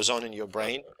constantly goes on in your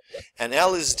brain, and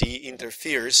LSD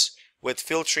interferes with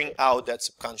filtering out that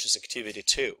subconscious activity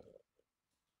too.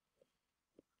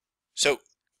 So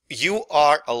you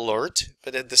are alert,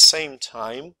 but at the same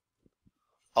time,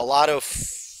 a lot of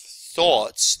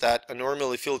thoughts that are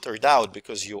normally filtered out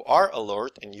because you are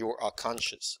alert and you are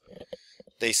conscious,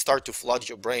 they start to flood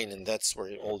your brain, and that's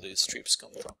where all these trips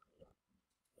come from.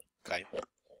 Okay?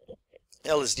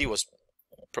 LSD was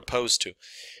proposed to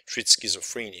treat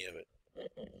schizophrenia, but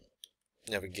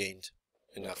never gained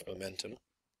enough momentum.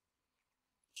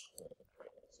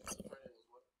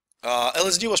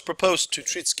 LSD was proposed to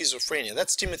treat schizophrenia.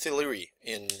 That's Timothy Leary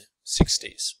in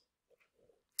 60s.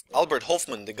 Albert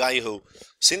Hofmann, the guy who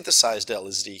synthesized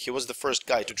LSD, he was the first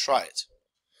guy to try it.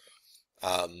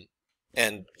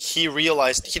 And he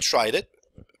realized, he tried it.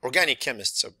 Organic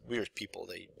chemists are weird people.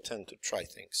 They tend to try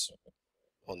things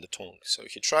on the tongue. So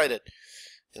he tried it,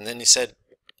 and then he said,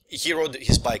 he rode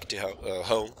his bike to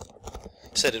home,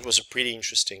 said it was a pretty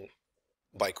interesting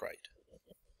bike ride.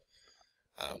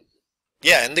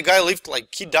 Yeah, and the guy lived,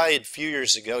 like, he died a few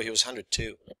years ago. He was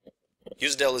 102.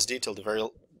 Used LSD till the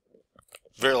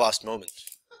very last moment.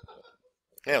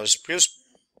 Yeah, he was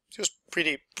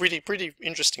pretty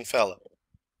interesting fellow.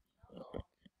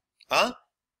 Huh?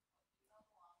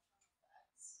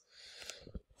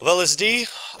 Of LSD,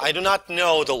 I do not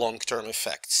know the long-term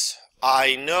effects.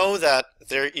 I know that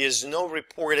there is no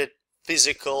reported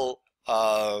physical,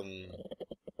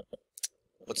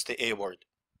 what's the A word?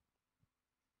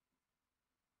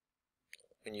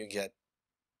 When you get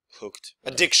hooked.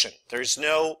 Addiction. There's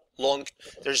no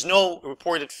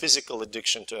reported physical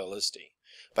addiction to LSD.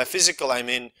 By physical, I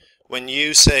mean when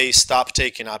you say stop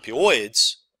taking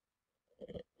opioids,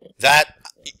 that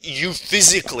you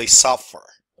physically suffer.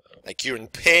 Like you're in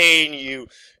pain,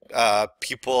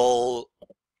 people,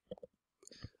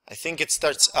 I think it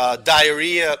starts,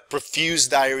 diarrhea, profuse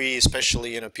diarrhea,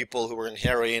 especially, people who are in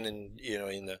heroin and,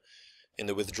 in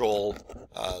the withdrawal,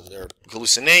 there are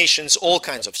hallucinations, all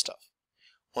kinds of stuff.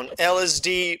 On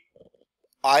LSD,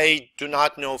 I do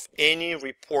not know of any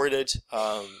reported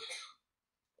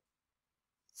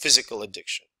physical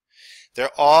addiction.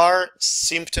 There are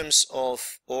symptoms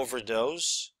of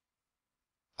overdose.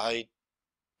 I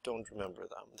don't remember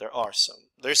them. There are some.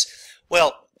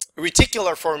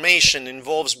 Reticular formation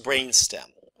involves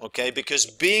brainstem, okay? Because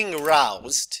being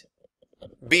aroused,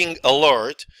 being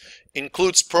alert,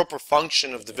 includes proper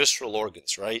function of the visceral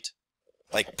organs, right?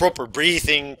 Like proper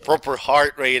breathing, proper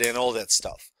heart rate, and all that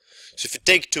stuff. So if you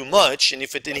take too much, and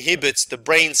if it inhibits the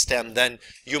brainstem, then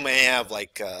you may have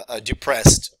like a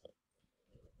depressed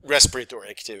respiratory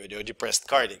activity or depressed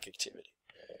cardiac activity.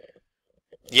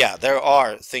 Yeah, there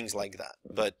are things like that,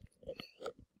 but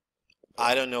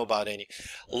I don't know about any.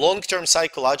 Long-term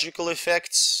psychological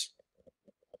effects,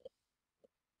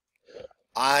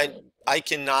 I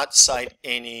cannot cite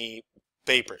any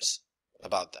papers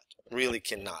about that. Really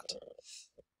cannot.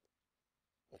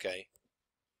 Okay.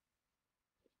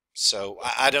 So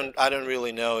I don't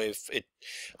really know if it.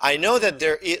 I know that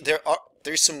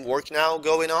there's some work now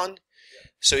going on,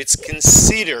 so it's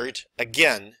considered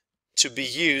again to be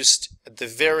used at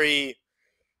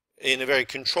in a very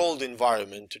controlled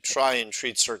environment to try and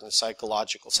treat certain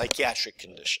psychiatric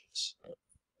conditions.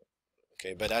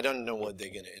 Okay, but I don't know what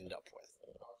they're going to end up with.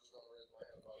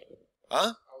 Huh?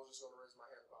 I was just going to raise my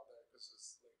hand about that because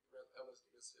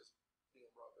LSD is being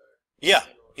brought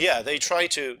back. Yeah, they try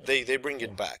to, they bring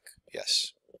it back,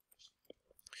 yes.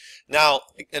 Now,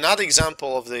 another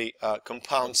example of the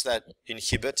compounds that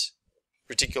inhibit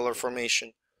reticular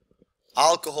formation: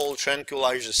 alcohol,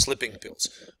 tranquilizers, sleeping pills.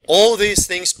 All these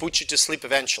things put you to sleep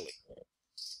eventually.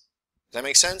 Does that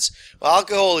make sense? Well,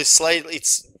 alcohol is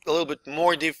it's a little bit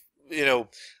more,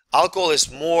 alcohol is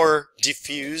more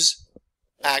diffuse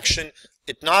action.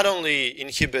 It not only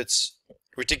inhibits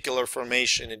reticular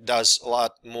formation, it does a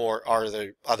lot more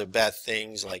other bad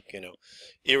things, like,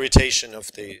 irritation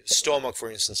of the stomach, for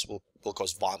instance, will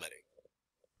cause vomiting.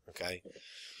 Okay?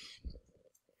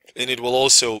 And it will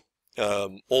also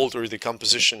alter the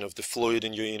composition of the fluid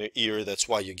in your inner ear. That's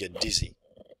why you get dizzy.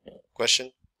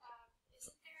 Question?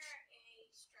 Isn't there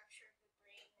a structure of the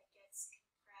brain that gets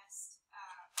compressed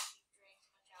if you drink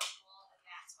too much alcohol, and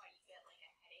that's why you get like a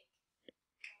headache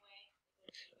in a way?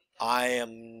 I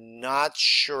am not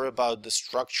sure about the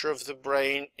structure of the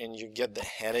brain, and you get the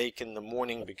headache in the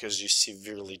morning because you're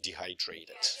severely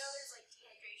dehydrated. Yeah, I know there's like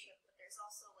dehydration, but there's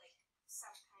also like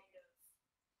some kind of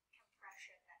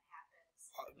compression that happens in the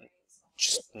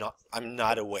brain. I'm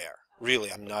not aware.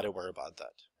 Really, I'm not aware about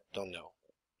that. Don't know.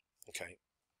 Okay.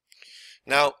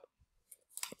 Now,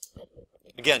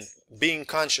 again, being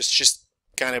conscious just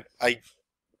kind of, I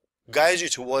guide you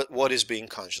to what is being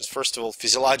conscious. First of all,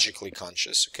 physiologically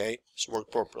conscious, okay? So work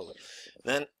properly.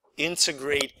 Then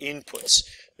integrate inputs.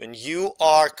 When you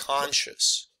are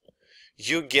conscious,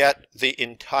 you get the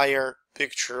entire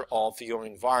picture of your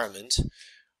environment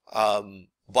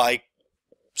by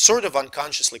sort of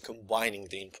unconsciously combining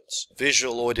the inputs: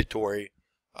 visual, auditory,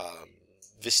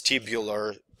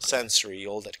 vestibular, sensory,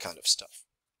 all that kind of stuff.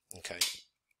 Okay.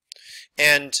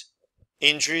 And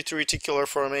injury to reticular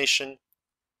formation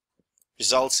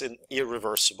results in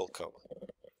irreversible coma.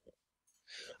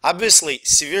 Obviously,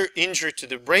 severe injury to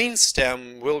the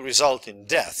brainstem will result in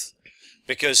death,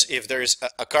 because if there's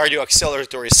a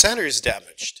cardioacceleratory center is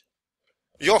damaged,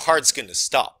 your heart's going to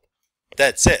stop.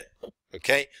 That's it.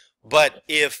 Okay? But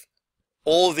if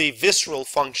all the visceral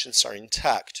functions are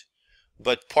intact,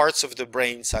 but parts of the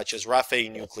brain such as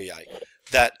raphe nuclei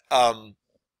that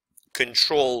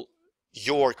control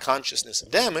your consciousness are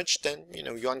damaged, then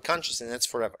you're unconscious and that's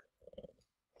forever.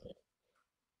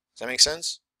 Does that make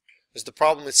sense? Because the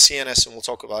problem with CNS, and we'll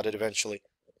talk about it eventually,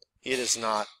 it is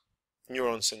not,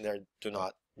 neurons in there do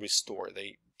not restore,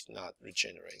 they do not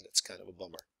regenerate. That's kind of a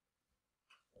bummer.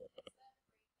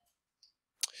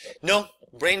 No,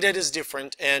 brain dead is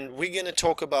different, and we're going to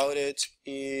talk about it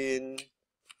in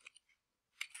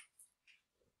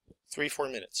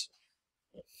 3-4 minutes.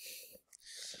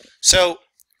 So,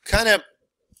 kind of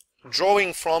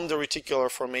drawing from the reticular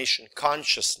formation,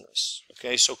 consciousness.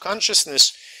 Okay, so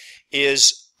consciousness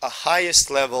is a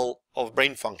highest level of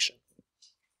brain function.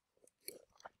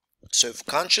 So if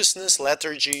consciousness,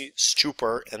 lethargy,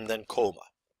 stupor, and then coma.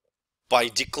 By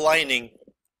declining,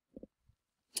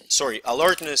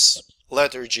 alertness,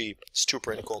 lethargy,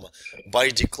 stupor, and coma. By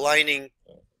declining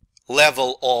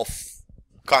level of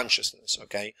consciousness,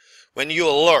 okay? When you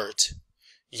alert,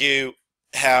 you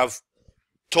have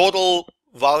total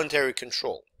voluntary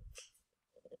control.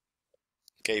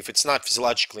 Okay, if it's not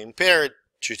physiologically impaired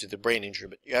due to the brain injury,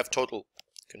 but you have total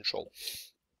control.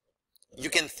 You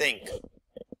can think.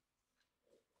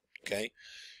 Okay,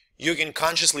 you can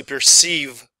consciously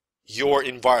perceive your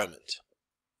environment.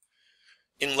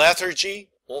 In lethargy,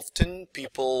 often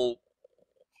people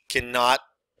cannot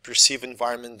perceive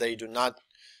environment. They do not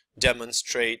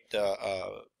demonstrate the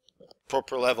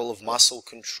proper level of muscle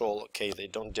control. Okay, they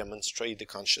don't demonstrate the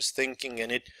conscious thinking,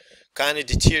 and it kind of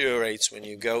deteriorates when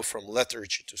you go from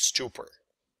lethargy to stupor.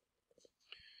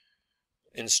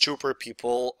 In stupor,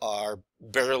 people are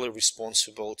barely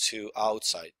responsible to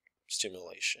outside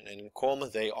stimulation, and in coma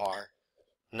they are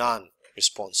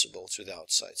non-responsible to the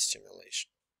outside stimulation.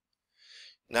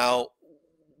 Now,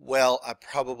 well, I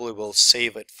probably will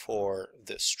save it for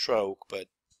the stroke, but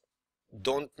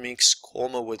don't mix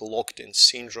coma with locked-in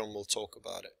syndrome. We'll talk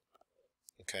about it.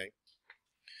 Okay.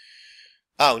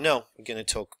 Oh no, we're gonna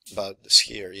talk about this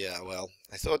here. Yeah, well,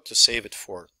 I thought to save it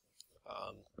for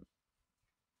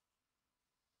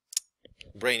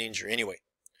brain injury anyway.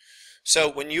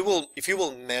 So when if you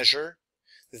will measure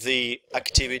the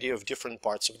activity of different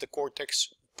parts of the cortex,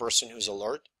 person who's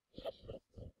alert,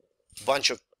 a bunch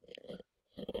of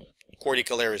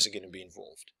cortical areas are going to be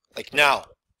involved. Like now,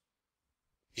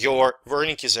 your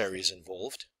Wernicke's area is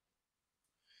involved.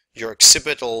 Your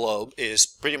occipital lobe is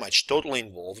pretty much totally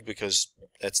involved because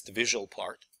that's the visual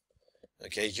part.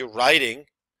 Okay, you're writing,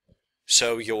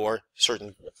 so your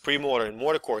certain premotor and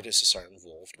motor cortices are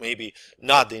involved. Maybe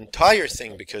not the entire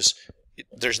thing because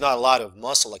there's not a lot of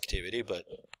muscle activity, but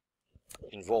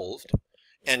involved.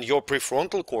 And your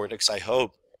prefrontal cortex, I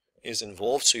hope, is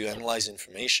involved, so you analyze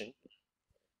information,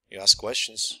 you ask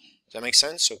questions. Does that make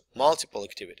sense? So multiple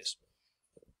activities.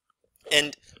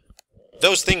 And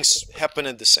those things happen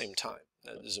at the same time.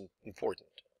 That is important.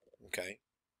 Okay?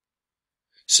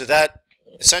 So that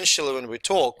essentially when we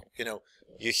talk,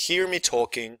 you hear me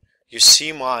talking, you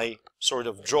see my sort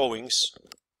of drawings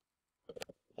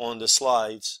on the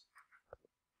slides.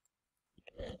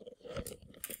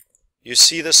 You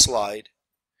see the slide,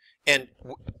 and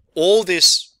all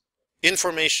these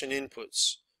information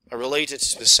inputs are related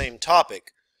to the same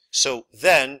topic. So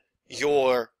then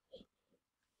your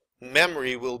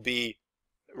memory will be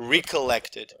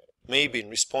recollected, maybe in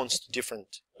response to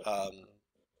different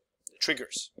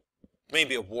triggers.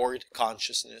 Maybe a word,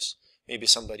 consciousness. Maybe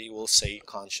somebody will say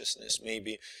consciousness.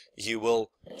 Maybe you will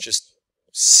just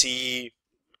see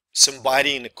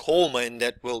somebody in a coma and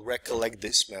that will recollect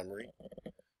this memory.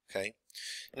 Okay.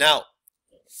 Now,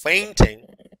 fainting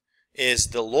is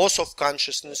the loss of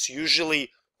consciousness,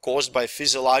 usually caused by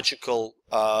physiological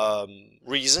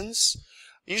reasons.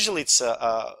 Usually it's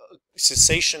a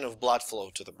cessation of blood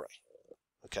flow to the brain.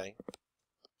 Okay.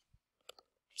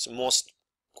 It's the most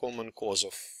common cause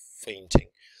of fainting.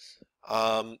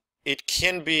 It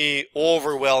can be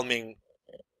overwhelming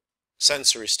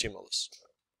sensory stimulus.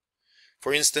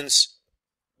 For instance,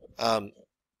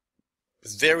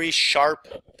 very sharp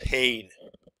pain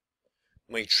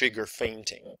may trigger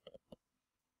fainting.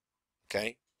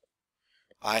 Okay?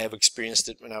 I have experienced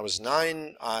it when I was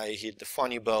 9. I hit the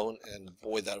funny bone, and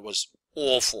boy, that was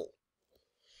awful.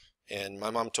 And my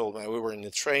mom told me, we were in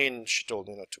the train, she told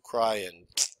me not to cry, and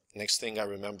next thing I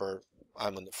remember,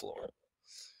 I'm on the floor.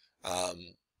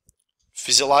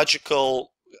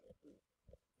 Physiological,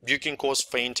 you can cause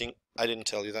fainting. I didn't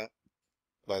tell you that,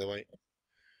 by the way.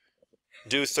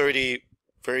 Do 30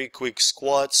 very quick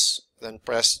squats, then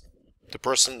press the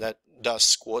person that does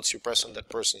squats, you press on that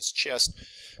person's chest.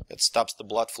 That stops the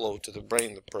blood flow to the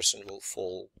brain. The person will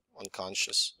fall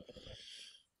unconscious.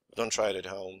 Don't try it at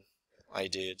home. I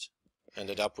did.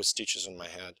 Ended up with stitches on my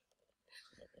head.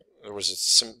 There was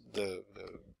the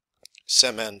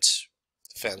cement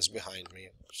fence behind me.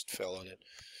 I just fell on it.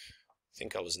 I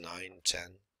think I was 9,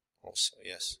 10 also,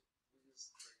 yes. We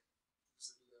used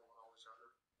to do that when I was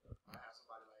younger. I have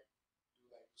somebody like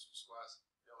do like some squats.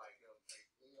 They'll like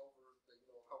lean over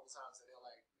a couple times and they'll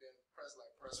then press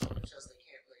on their chest. They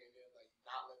can't and then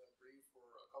not let them breathe for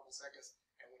a couple seconds.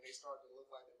 And when they start to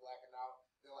look like they're blacking out,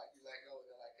 they're you let go and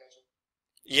they're catch them.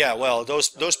 Yeah, well,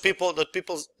 those people that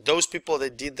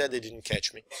did that, they didn't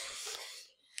catch me.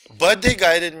 But they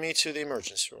guided me to the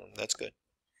emergency room. That's good.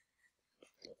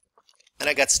 And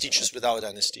I got stitches without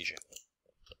anesthesia.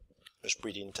 It was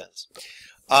pretty intense.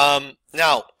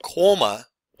 Now, coma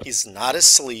is not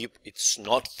asleep. It's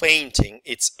not fainting.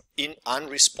 It's in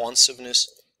unresponsiveness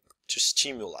to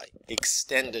stimuli.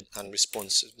 Extended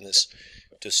unresponsiveness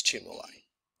to stimuli.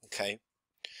 Okay?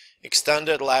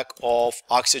 Extended lack of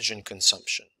oxygen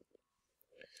consumption.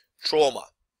 Trauma.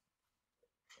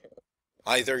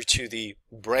 Either to the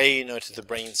brain or to the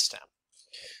brainstem.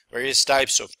 Various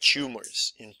types of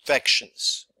tumors,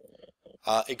 infections,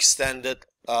 extended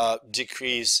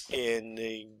decrease in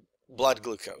the blood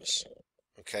glucose,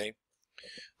 okay,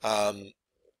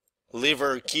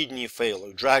 liver, kidney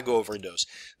failure, drug overdose.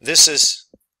 This is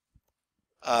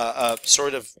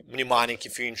sort of mnemonic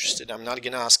if you're interested. I'm not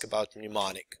going to ask about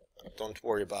mnemonic. Don't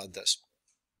worry about this.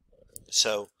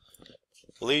 So,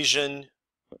 lesion,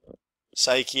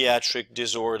 psychiatric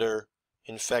disorder,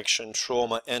 infection,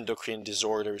 trauma, endocrine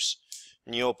disorders,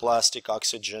 neoplastic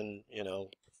oxygen,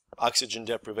 oxygen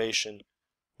deprivation,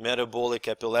 metabolic,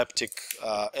 epileptic,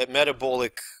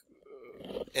 metabolic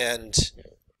and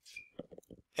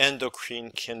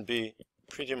endocrine can be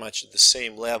pretty much at the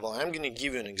same level. I'm going to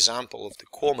give you an example of the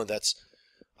coma that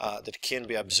can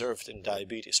be observed in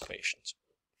diabetes patients.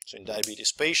 So in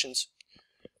diabetes patients,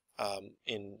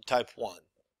 in type 1,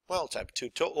 well, type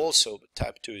 2 also, but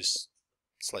type 2 is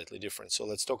slightly different. So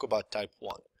let's talk about type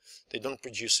 1. They don't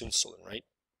produce insulin, right?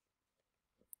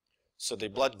 So their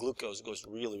blood glucose goes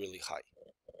really, really high.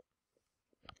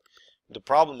 The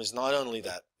problem is not only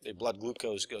that their blood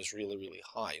glucose goes really, really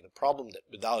high. The problem that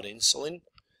without insulin,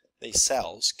 their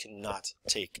cells cannot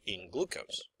take in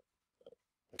glucose.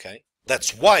 Okay?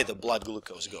 That's why the blood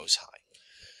glucose goes high.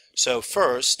 So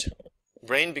first,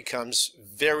 brain becomes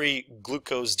very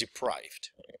glucose deprived.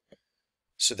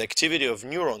 So the activity of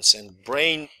neurons and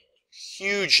brain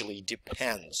hugely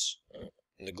depends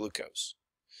on the glucose.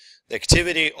 The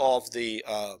activity of the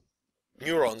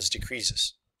neurons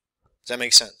decreases. Does that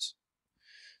make sense?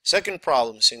 Second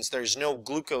problem, since there's no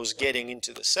glucose getting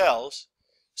into the cells,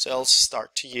 cells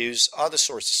start to use other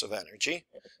sources of energy,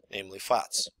 namely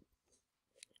fats.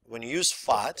 When you use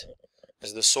fat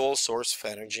as the sole source of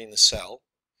energy in the cell,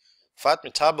 fat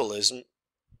metabolism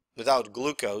without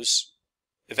glucose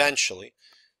eventually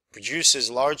produces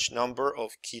large number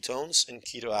of ketones and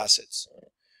keto acids.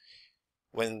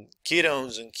 When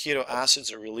ketones and keto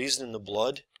acids are released in the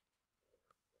blood,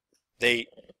 they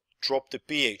drop the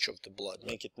pH of the blood,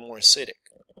 make it more acidic.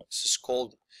 This is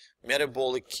called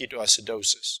metabolic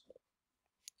ketoacidosis.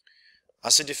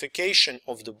 Acidification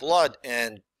of the blood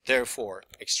and therefore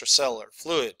extracellular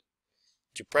fluid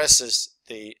depresses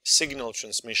the signal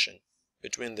transmission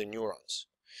between the neurons.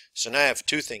 So now I have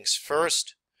two things.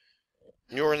 First,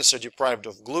 neurons are deprived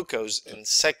of glucose, and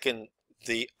second,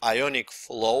 the ionic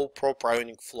flow, proper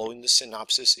ionic flow in the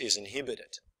synapses is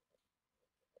inhibited.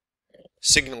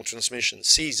 Signal transmission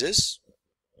ceases,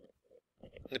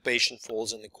 and the patient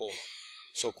falls in the coma,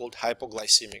 so-called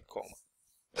hypoglycemic coma.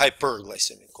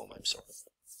 Hyperglycemic coma, I'm sorry.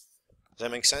 Does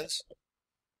that make sense?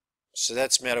 So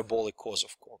that's metabolic cause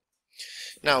of coma.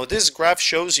 Now this graph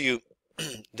shows you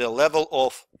the level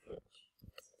of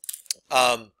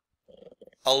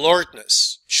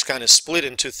alertness, which is kind of split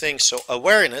into things. So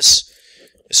awareness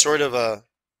is sort of a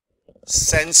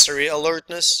sensory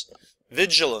alertness.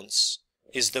 Vigilance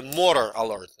is the motor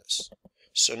alertness.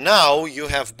 So now you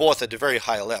have both at a very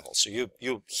high level. So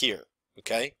you hear,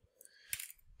 okay?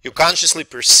 You consciously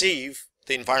perceive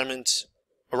the environment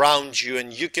around you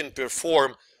and you can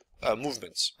perform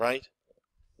movements, right?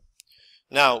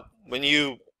 Now, when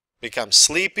you become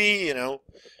sleepy,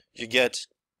 you get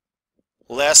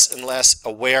less and less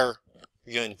aware of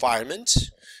your environment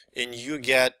and you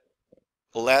get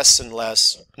less and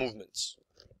less movements.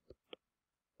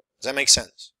 Does that make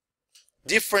sense?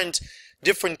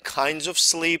 Different kinds of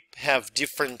sleep have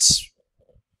different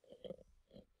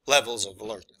levels of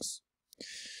alertness.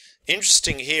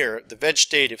 Interesting here, the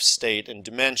vegetative state and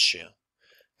dementia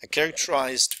are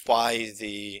characterized by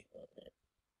the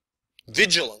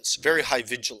vigilance, very high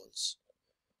vigilance.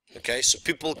 Okay, so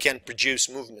people can produce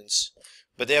movements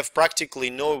but they have practically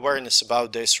no awareness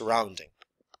about their surrounding.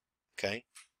 Okay,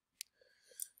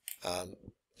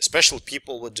 especially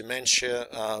people with dementia.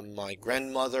 My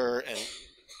grandmother, and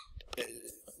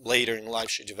later in life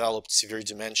she developed severe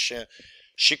dementia.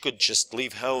 She could just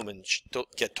leave home and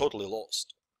get totally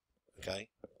lost. Okay,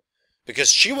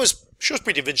 because she was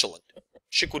pretty vigilant.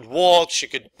 She could walk, she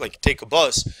could like take a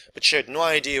bus, but she had no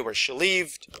idea where she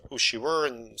lived, who she were,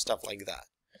 and stuff like that.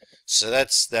 So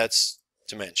that's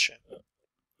dementia.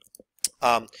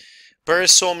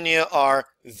 Parasomnia are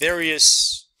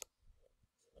various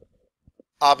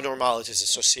abnormalities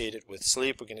associated with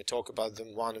sleep. We're going to talk about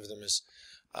them. One of them is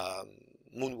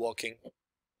moonwalking,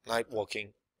 night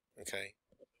walking. Okay.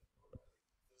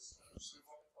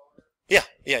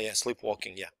 Yeah,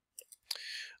 sleepwalking, yeah.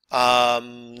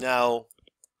 Now,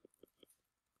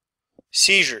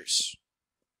 seizures.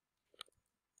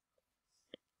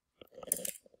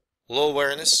 Low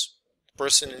awareness. The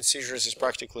person in seizures is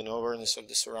practically no awareness of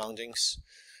the surroundings,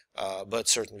 but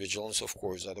certain vigilance, of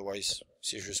course, otherwise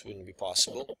seizures wouldn't be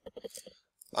possible.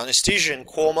 Anesthesia and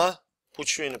coma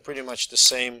puts you in pretty much the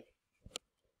same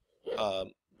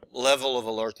level of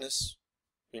alertness.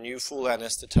 When you're fully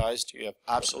anesthetized, you have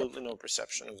absolutely no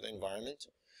perception of the environment,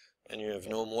 and you have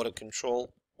no motor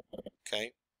control.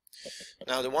 Okay.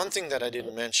 Now, the one thing that I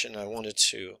didn't mention I wanted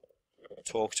to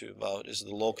talk to you about is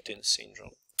the locked-in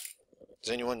syndrome.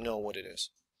 Does anyone know what it is?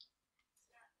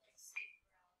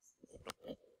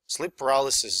 Sleep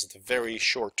paralysis is the very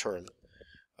short-term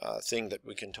thing that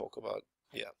we can talk about.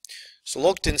 Yeah. So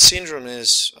locked-in syndrome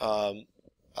is a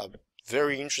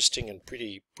very interesting and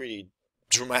pretty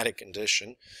dramatic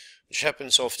condition, which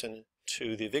happens often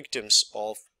to the victims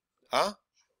of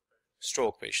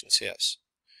stroke patients. Yes.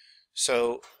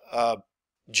 So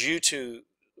due to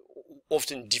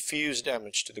often diffuse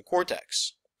damage to the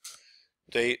cortex,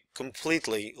 they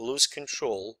completely lose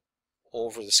control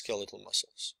over the skeletal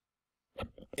muscles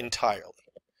entirely.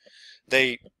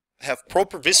 They have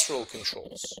proper visceral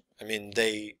controls. I mean,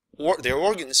 their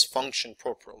organs function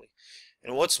properly.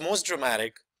 And what's most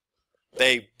dramatic,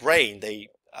 they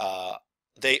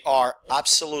are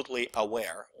absolutely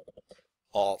aware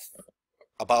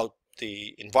about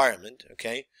the environment,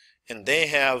 okay, and they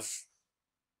have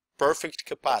perfect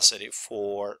capacity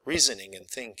for reasoning and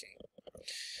thinking.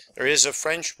 There is a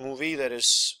French movie that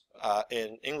is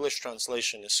in English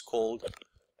translation is called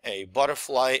A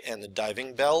Butterfly and the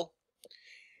Diving Bell.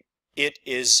 It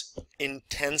is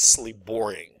intensely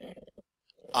boring,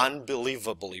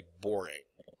 unbelievably boring.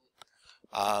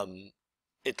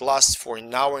 It lasts for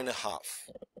an hour and a half.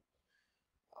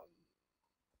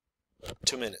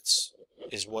 2 minutes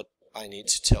is what I need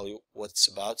to tell you what it's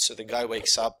about. So the guy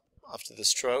wakes up after the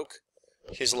stroke.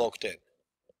 He's locked in.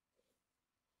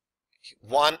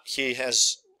 One, he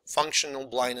has functional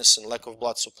blindness and lack of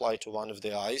blood supply to one of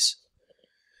the eyes.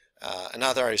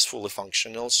 Another eye is fully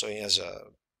functional, so he has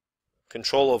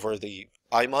control over the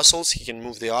eye muscles. He can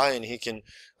move the eye and he can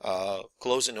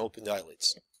close and open the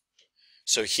eyelids.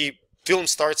 So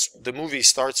the movie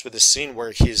starts with a scene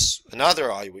where his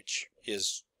another eye, which he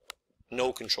has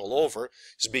no control over,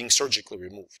 is being surgically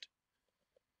removed.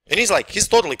 And he's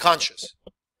totally conscious.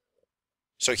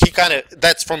 So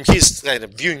that's from his kind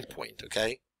of viewing point,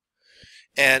 okay?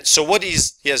 And so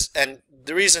and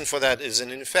the reason for that is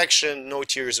an infection, no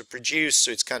tears are produced,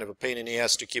 so it's kind of a pain in the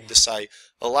ass to keep this eye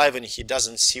alive, and he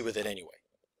doesn't see with it anyway.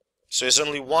 So there's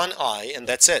only one eye, and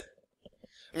that's it.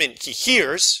 I mean, he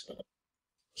hears,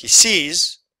 he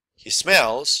sees, he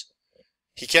smells,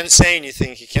 he can't say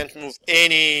anything, he can't move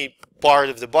any part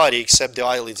of the body except the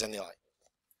eyelids and the eye.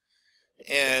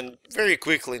 And very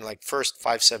quickly, in like first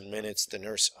 5-7 minutes, the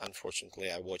nurse,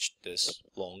 unfortunately I watched this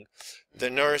long, the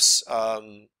nurse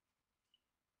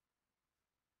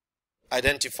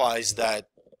identifies that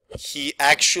he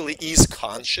actually is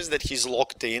conscious, that he's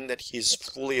locked in, that he's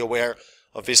fully aware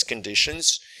of his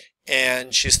conditions,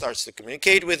 and she starts to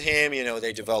communicate with him.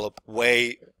 They develop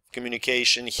way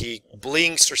communication. He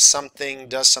blinks or something,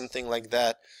 does something like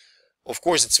that. Of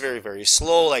course, it's very, very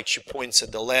slow. Like she points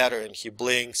at the ladder and he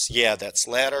blinks. Yeah, that's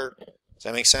ladder. Does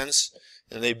that make sense?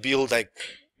 And they build like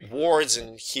words,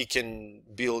 and he can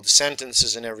build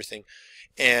sentences and everything.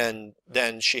 And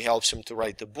then she helps him to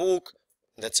write the book.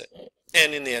 That's it.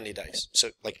 And in the end, he dies.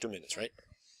 So like 2 minutes, right?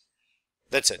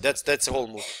 That's it. That's the whole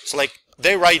movie. So like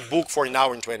they write book for an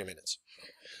hour and 20 minutes.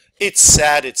 It's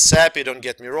sad. It's sappy. Don't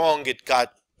get me wrong. It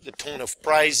got the ton of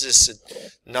prizes,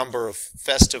 a number of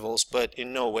festivals, but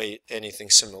in no way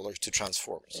anything similar to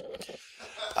Transformers,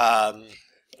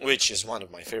 which is one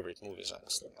of my favorite movies,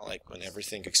 honestly. I like when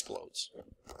everything explodes.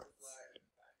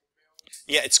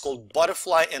 Yeah, it's called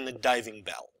Butterfly and the Diving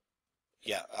Bell.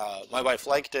 Yeah, my wife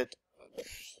liked it.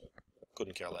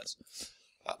 couldn't care less.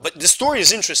 But the story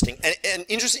is interesting, and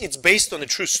interesting. It's based on a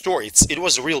true story. It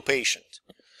was a real patient.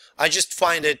 I just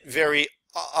find it very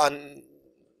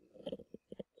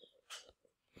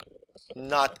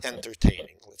not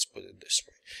entertaining. Let's put it this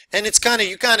way. And it's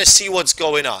you kind of see what's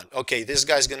going on. Okay, this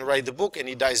guy's gonna write the book, and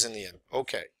he dies in the end.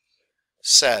 Okay,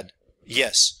 sad.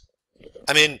 Yes.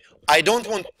 I mean, I don't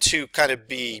want to kind of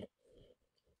be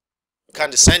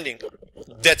condescending.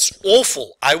 That's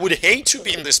awful. I would hate to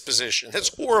be in this position.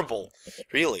 That's horrible,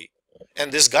 really.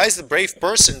 And this guy's the brave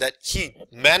person that he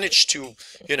managed to,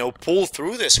 pull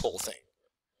through this whole thing.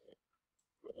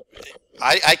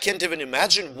 I can't even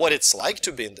imagine what it's like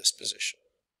to be in this position.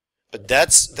 But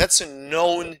that's a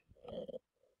known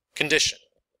condition,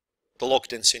 the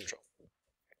locked-in syndrome.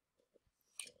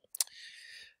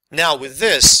 Now, with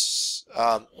this,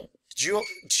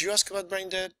 did you ask about brain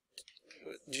dead?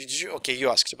 Okay, you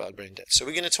asked about brain dead. So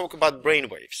we're going to talk about brain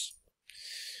waves.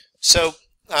 So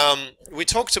we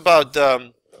talked about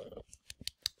the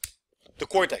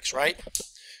cortex, right?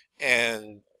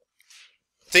 And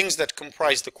things that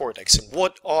comprise the cortex. And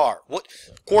what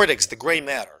cortex, the gray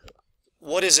matter?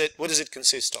 What is it? What does it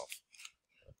consist of?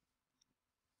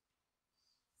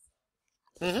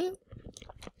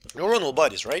 Neuronal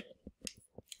bodies, right?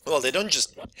 Well, they don't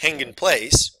just hang in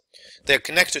place. They're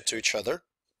connected to each other.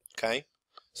 Okay,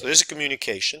 so there's a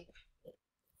communication.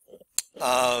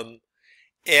 And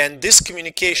this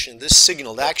communication, this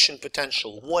signal, the action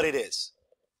potential, what it is?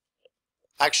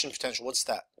 Action potential, what's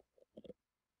that?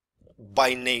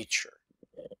 By nature.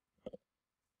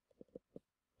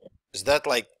 Is that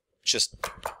like just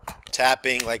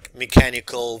tapping, like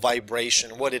mechanical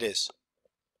vibration, what it is?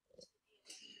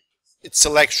 It's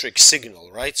electric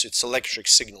signal, right? So it's electric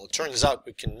signal. It turns out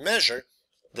we can measure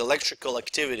the electrical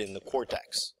activity in the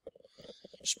cortex.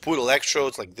 Just put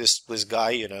electrodes like this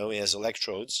guy, he has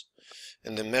electrodes,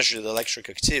 and then measure the electric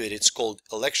activity. It's called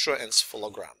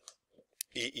electroencephalogram,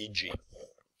 EEG.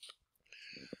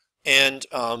 And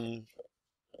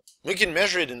we can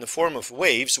measure it in the form of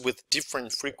waves with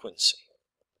different frequency.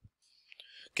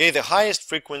 Okay, the highest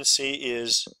frequency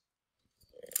is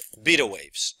beta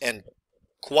waves, and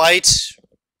quite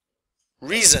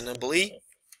reasonably,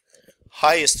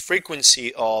 highest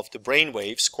frequency of the brain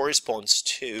waves corresponds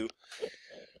to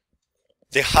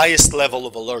the highest level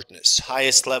of alertness,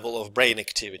 highest level of brain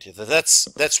activity.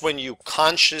 That's when you're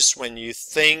conscious, when you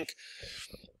think,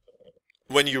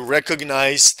 when you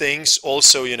recognize things.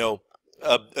 Also,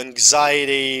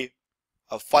 anxiety,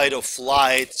 a fight or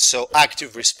flight, so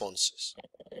active responses.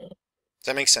 Does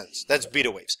that make sense? That's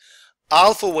beta waves.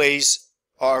 Alpha waves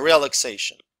are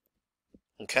relaxation.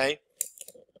 Okay?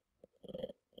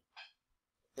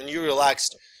 When you're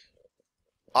relaxed,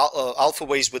 alpha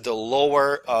waves with the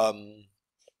lower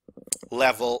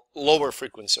lower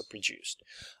frequency are produced.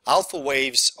 Alpha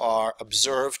waves are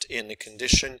observed in the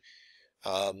condition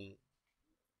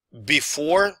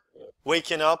before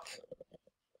waking up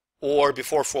or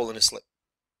before falling asleep.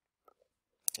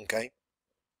 Okay?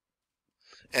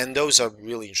 And those are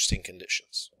really interesting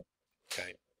conditions.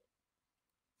 Okay?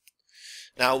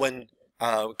 Now, when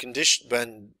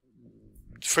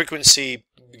frequency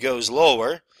goes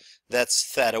lower, that's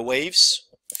theta waves,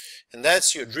 and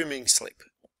that's your dreaming sleep,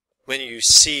 when you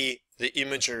see the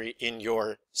imagery in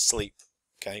your sleep.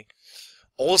 Okay.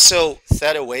 Also,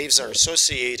 theta waves are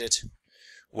associated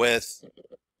with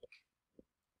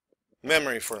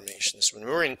memory formations. When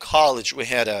we were in college, we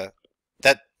had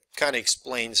that kind of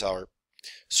explains our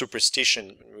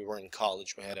superstition. When we were in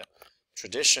college, we had a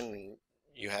tradition.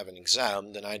 You have an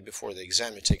exam, the night before the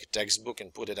exam you take a textbook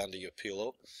and put it under your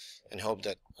pillow and hope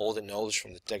that all the knowledge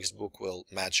from the textbook will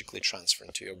magically transfer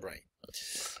into your brain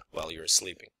while you're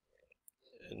sleeping.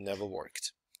 It never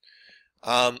worked.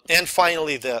 And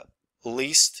finally, the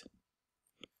least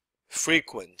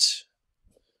frequent,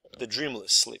 the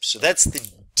dreamless sleep. So that's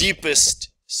the deepest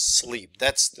sleep.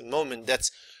 That's the moment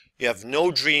you have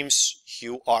no dreams,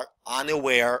 you are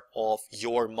unaware of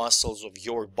your muscles, of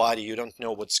your body, you don't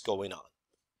know what's going on.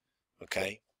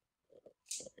 Okay?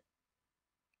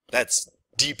 That's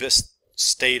deepest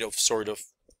state of sort of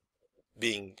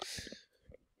being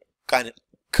kind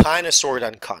of sort of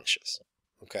unconscious.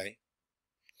 Okay?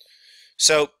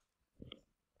 So,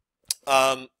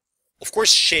 of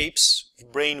course, shapes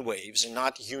of brain waves are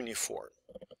not uniform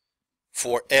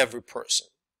for every person.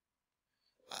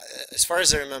 As far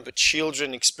as I remember,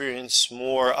 children experience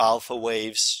more alpha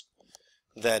waves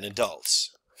than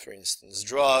adults. For instance,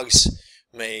 drugs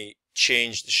may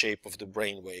change the shape of the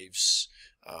brain waves.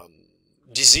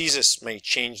 Diseases may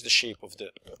change the shape of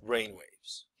the brain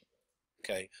waves.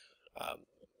 Okay,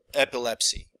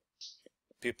 epilepsy,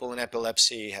 People in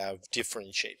epilepsy have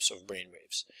different shapes of brain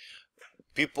waves.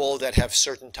 People that have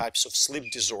certain types of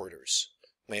sleep disorders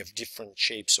may have different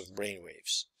shapes of brain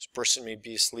waves. This person may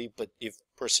be asleep, but if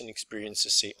a person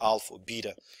experiences, say, alpha,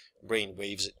 beta brain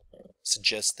waves, it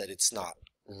suggests that it's not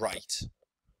right.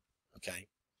 Okay.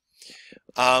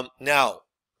 Now,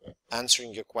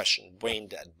 answering your question, brain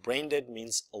dead. Brain dead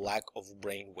means lack of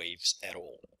brain waves at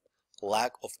all.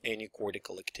 Lack of any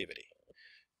cortical activity.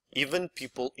 Even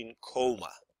people in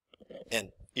coma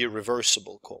and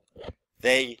irreversible coma,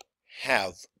 they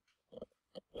have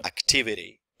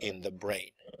activity in the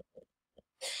brain.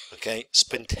 Okay,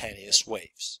 spontaneous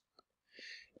waves.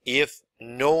 If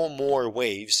no more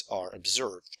waves are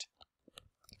observed,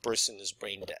 the person is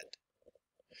brain dead.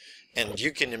 And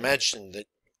you can imagine that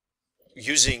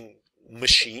using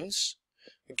machines,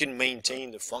 you can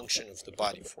maintain the function of the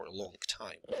body for a long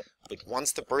time. But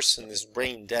once the person is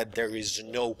brain dead, there is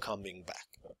no coming back.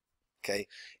 Okay?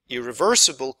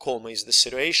 Irreversible coma is the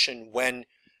situation when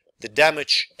the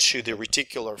damage to the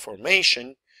reticular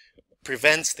formation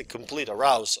prevents the complete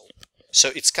arousal.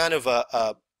 So it's kind of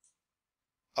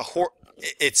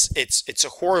it's a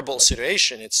horrible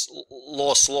situation. It's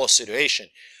loss-loss situation.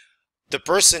 The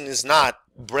person is not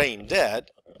brain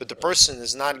dead, but the person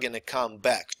is not going to come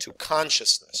back to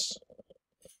consciousness.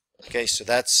 Okay, so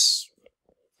that's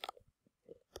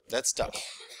tough.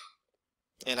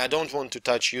 And I don't want to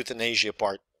touch euthanasia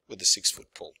part with the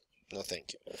 6-foot pole. No,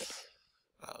 thank you.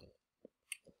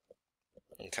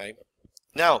 Okay.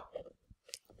 Now,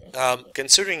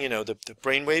 considering, the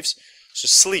brain waves, so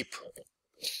sleep.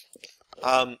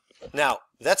 Now,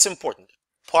 that's important.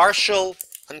 Partial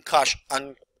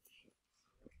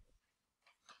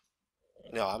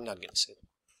no, I'm not going to say it.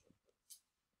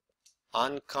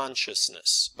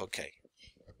 Unconsciousness. Okay.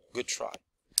 Good try.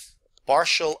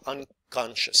 Partial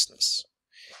unconsciousness.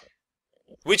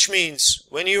 Which means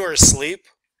when you are asleep,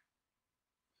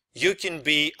 you can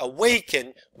be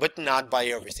awakened, but not by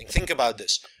everything. Think about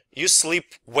this. You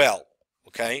sleep well,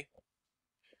 okay?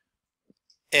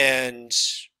 And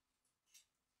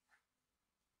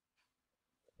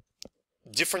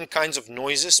different kinds of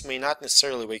noises may not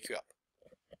necessarily wake you up.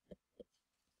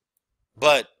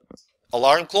 But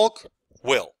alarm clock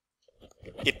will.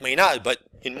 It may not, but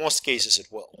in most cases it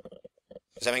will.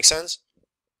 Does that make sense?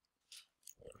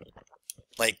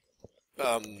 Like,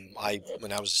 when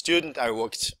I was a student, I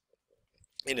worked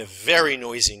in a very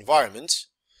noisy environment,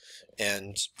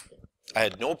 and I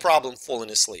had no problem falling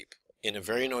asleep in a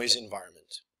very noisy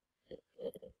environment.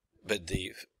 But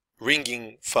the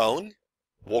ringing phone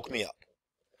woke me up.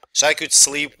 So I could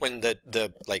sleep when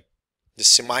the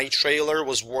semi-trailer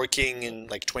was working in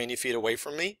like 20 feet away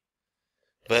from me,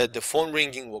 but the phone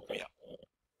ringing woke me up.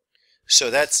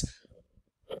 So that's,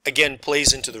 again,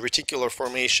 plays into the reticular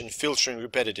formation, filtering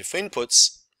repetitive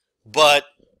inputs, but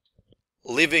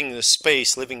leaving the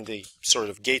space, leaving the sort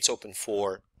of gates open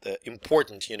for the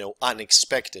important,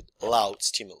 unexpected, loud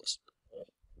stimulus.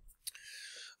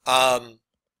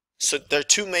 So there are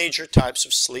two major types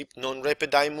of sleep,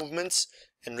 non-rapid eye movements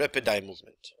and rapid eye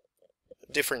movement.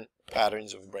 Different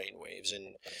patterns of brain waves.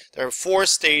 And there are 4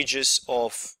 stages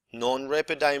of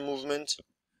non-rapid eye movement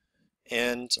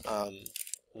and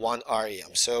 1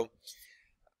 REM. So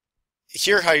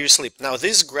here how you sleep. Now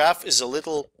this graph is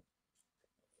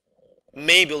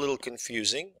maybe a little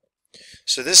confusing.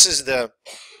 So this is the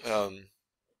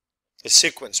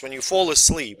sequence. When you fall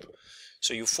asleep,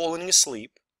 so you're falling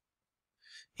asleep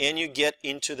and you get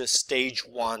into the stage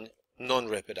 1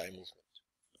 non-rapid eye movement.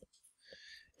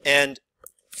 And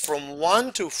from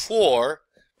 1 to 4,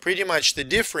 pretty much the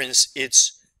difference,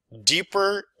 it's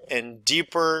deeper and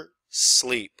deeper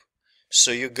sleep.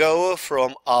 So you go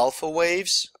from alpha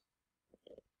waves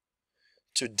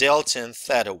to delta and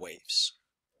theta waves.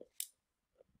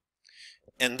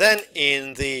 And then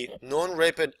in the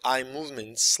non-rapid eye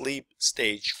movement sleep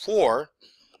stage 4,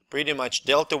 pretty much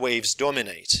delta waves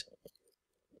dominate.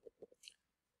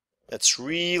 That's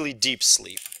really deep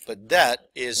sleep, but that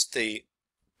is the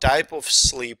type of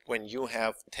sleep when you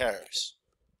have terrors,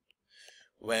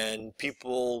 when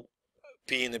people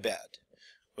pee in the bed,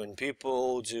 when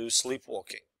people do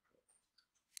sleepwalking.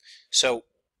 So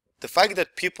the fact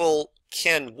that people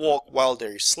can walk while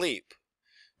they sleep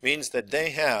means that they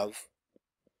have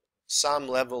some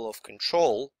level of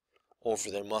control over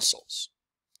their muscles.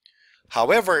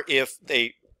 However,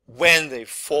 when they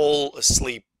fall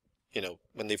asleep,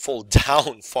 when they fall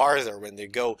down farther, when they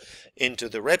go into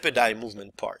the rapid eye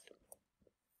movement part,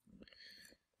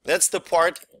 that's the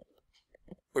part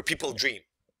where people dream.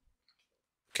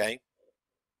 Okay?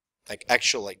 Like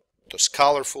those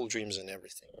colorful dreams and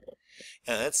everything.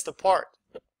 And that's the part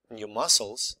when your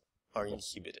muscles are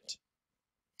inhibited.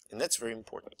 And that's very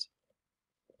important.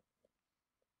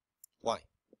 Why?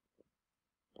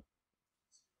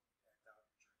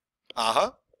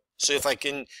 So if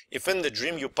in the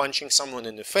dream you're punching someone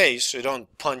in the face, you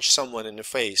don't punch someone in the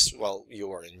face while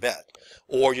you are in bed.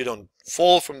 Or you don't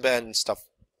fall from bed and stuff,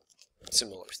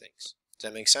 similar things. Does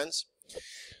that make sense?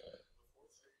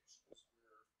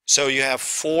 So you have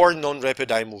 4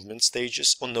 non-rapid eye movement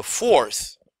stages. On the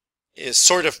 4th is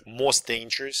sort of most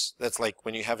dangerous. That's like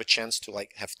when you have a chance to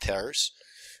like have tears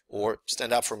or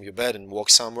stand up from your bed and walk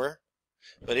somewhere.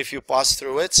 But if you pass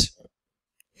through it,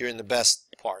 you're in the best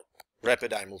part,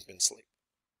 rapid eye movement sleep.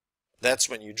 That's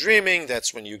when you're dreaming,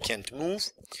 that's when you can't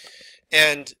move.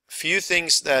 And few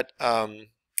things that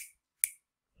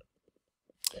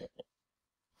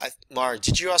Mar,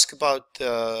 did you ask about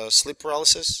sleep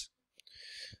paralysis?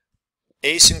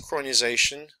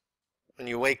 Asynchronization, when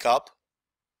you wake up,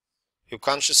 you're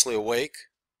consciously awake,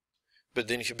 but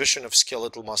the inhibition of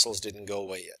skeletal muscles didn't go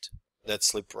away yet. That's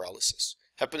sleep paralysis.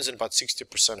 Happens in about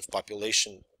 60% of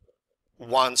population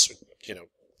once, or, a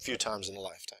few times in a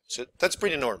lifetime. So that's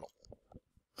pretty normal.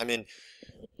 I mean,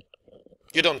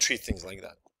 you don't treat things like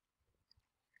that.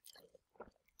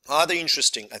 Other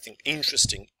interesting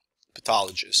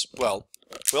pathologies. Well,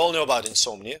 we all know about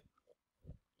insomnia.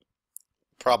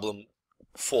 Problem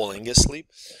falling asleep.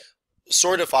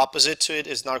 Sort of opposite to it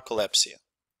is narcolepsy.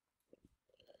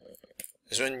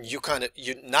 Is when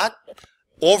you're not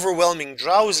overwhelming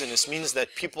drowsiness means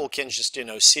that people can just,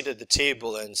 sit at the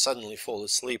table and suddenly fall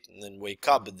asleep and then wake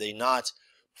up, but they're not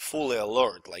fully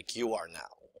alert like you are now.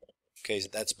 Okay, so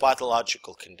that's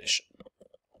pathological condition.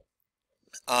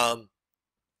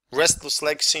 Restless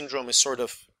leg syndrome is sort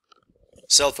of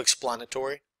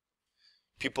self-explanatory.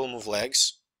 People move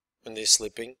legs when they're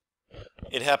sleeping.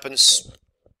 It happens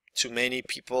to many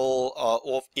people.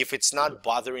 If it's not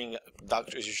bothering,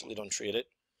 doctors usually don't treat it.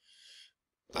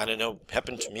 I don't know,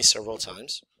 happened to me several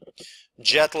times.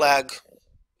 Jet lag,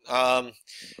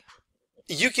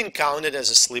 you can count it as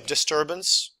a sleep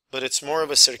disturbance, but it's more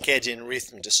of a circadian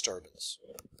rhythm disturbance.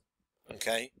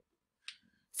 Okay?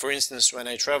 For instance, when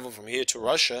I travel from here to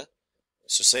Russia,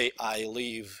 so say I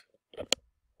leave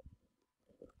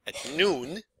at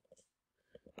noon,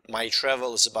 my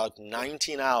travel is about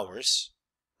 19 hours.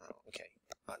 Okay,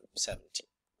 not 17.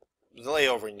 The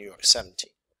layover in New York,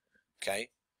 17. Okay?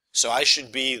 So I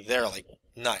should be there like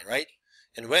 9, right?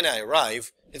 And when I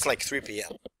arrive, it's like 3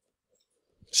 p.m.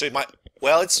 So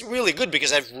it's really good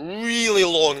because I have really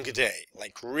long day,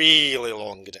 like really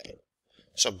long day.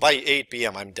 So by 8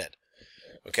 p.m. I'm dead.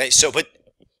 Okay, but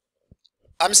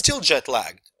I'm still jet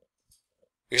lagged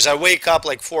because I wake up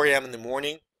like 4 a.m. in the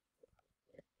morning.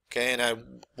 Okay, and I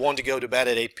want to go to bed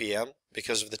at 8 p.m.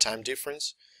 because of the time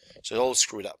difference. So it's all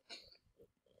screwed up.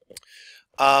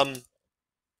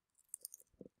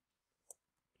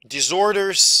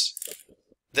 Disorders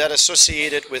that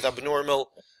associated with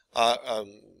abnormal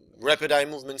rapid eye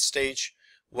movement stage,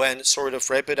 when sort of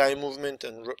rapid eye movement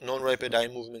and non-rapid eye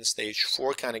movement stage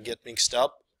 4 kind of get mixed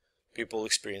up. People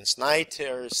experience night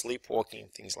terrors, sleepwalking,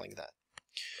 things like that.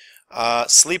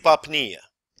 Sleep apnea.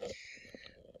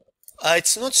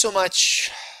 It's not so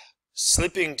much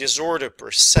sleeping disorder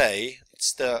per se.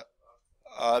 It's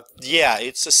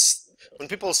when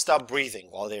people stop breathing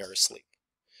while they are asleep.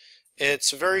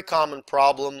 It's a very common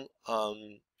problem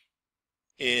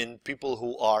in people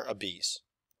who are obese.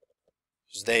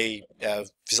 They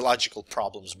have physiological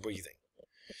problems breathing.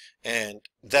 And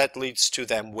that leads to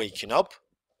them waking up.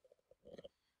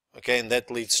 Okay, and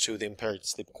that leads to the impaired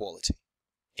sleep quality.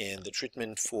 And the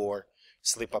treatment for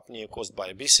sleep apnea caused by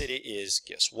obesity is,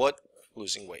 guess what?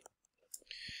 Losing weight.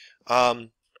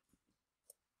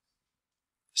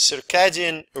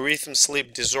 Circadian rhythm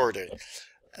sleep disorder.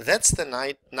 That's the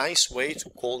nice way to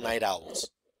call night owls.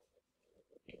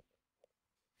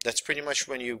 That's pretty much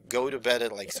when you go to bed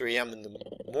at like 3 a.m. in the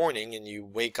morning and you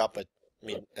wake up at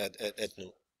noon. Doesn't it also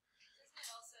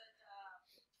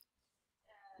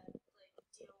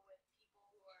deal with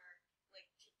people who are like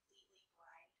completely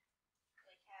blind,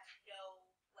 like have no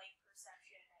light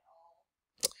perception at all,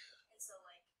 and so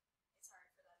like it's hard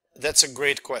for them to. That's a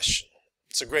great question.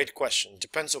 It's a great question.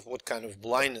 Depends on what kind of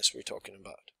blindness we're talking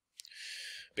about.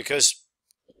 Because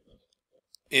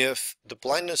if the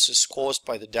blindness is caused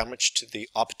by the damage to the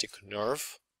optic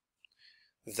nerve,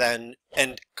 then,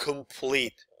 and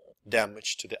complete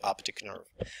damage to the optic nerve,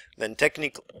 then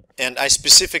technically, and I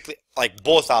specifically like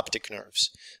both optic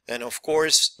nerves, then of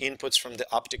course inputs from the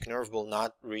optic nerve will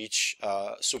not reach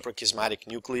suprachiasmatic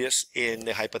nucleus in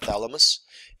the hypothalamus,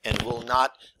 and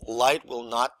light will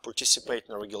not participate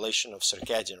in the regulation of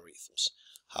circadian rhythms.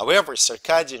 However,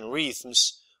 circadian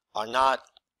rhythms are not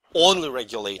only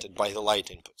regulated by the light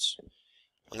inputs.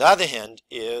 On the other hand,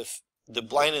 if the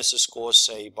blindness is caused,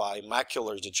 say, by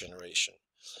macular degeneration,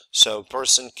 so a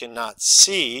person cannot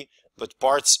see, but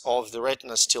parts of the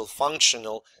retina still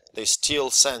functional, they still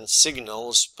send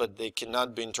signals, but they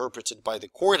cannot be interpreted by the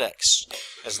cortex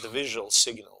as the visual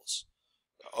signals.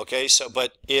 Okay, so,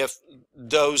 but if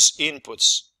those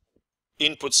inputs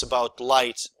about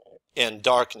light and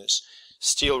darkness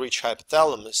still reach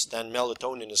hypothalamus, then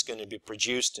melatonin is going to be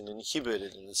produced and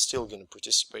inhibited, and it's still going to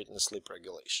participate in the sleep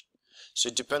regulation. So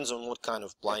it depends on what kind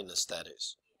of blindness that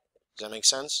is. Does that make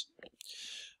sense?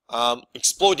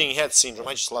 Exploding head syndrome,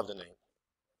 I just love the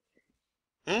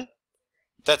name.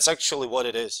 That's actually what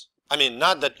it is. I mean,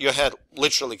 not that your head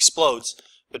literally explodes,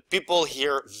 but people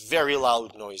hear very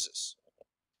loud noises.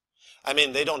 I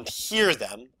mean, they don't hear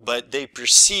them, but they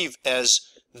perceive as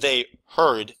they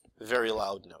heard very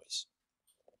loud noise.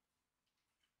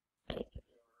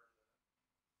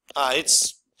 I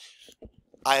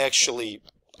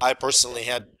personally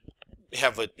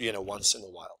have it, once in a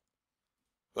while.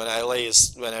 When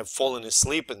I've fallen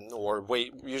asleep,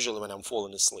 usually when I'm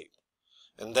falling asleep.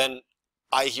 And then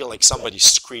I hear like somebody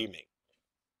screaming.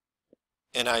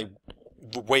 And I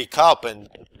wake up and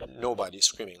nobody's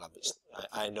screaming, obviously.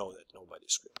 I know that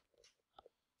nobody's screaming.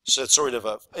 So it's sort of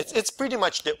it's pretty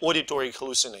much the auditory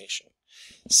hallucination.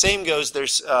 Same goes,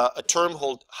 there's a term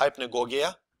called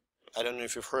hypnagogia. I don't know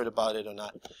if you've heard about it or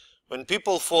not. When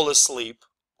people fall asleep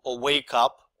or wake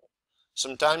up,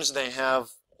 sometimes they have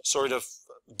sort of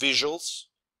visuals.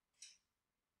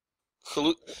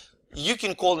 You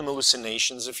can call them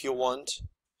hallucinations if you want.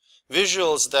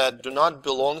 Visuals that do not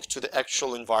belong to the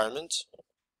actual environment.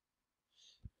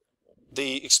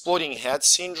 The exploding head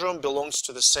syndrome belongs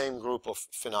to the same group of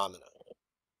phenomena.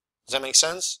 Does that make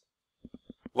sense?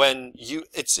 When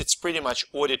it's pretty much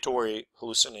auditory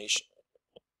hallucination.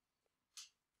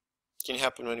 It can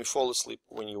happen when you fall asleep,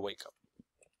 when you wake up.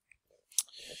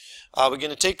 We're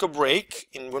going to take a break,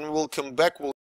 and when we will come back, we'll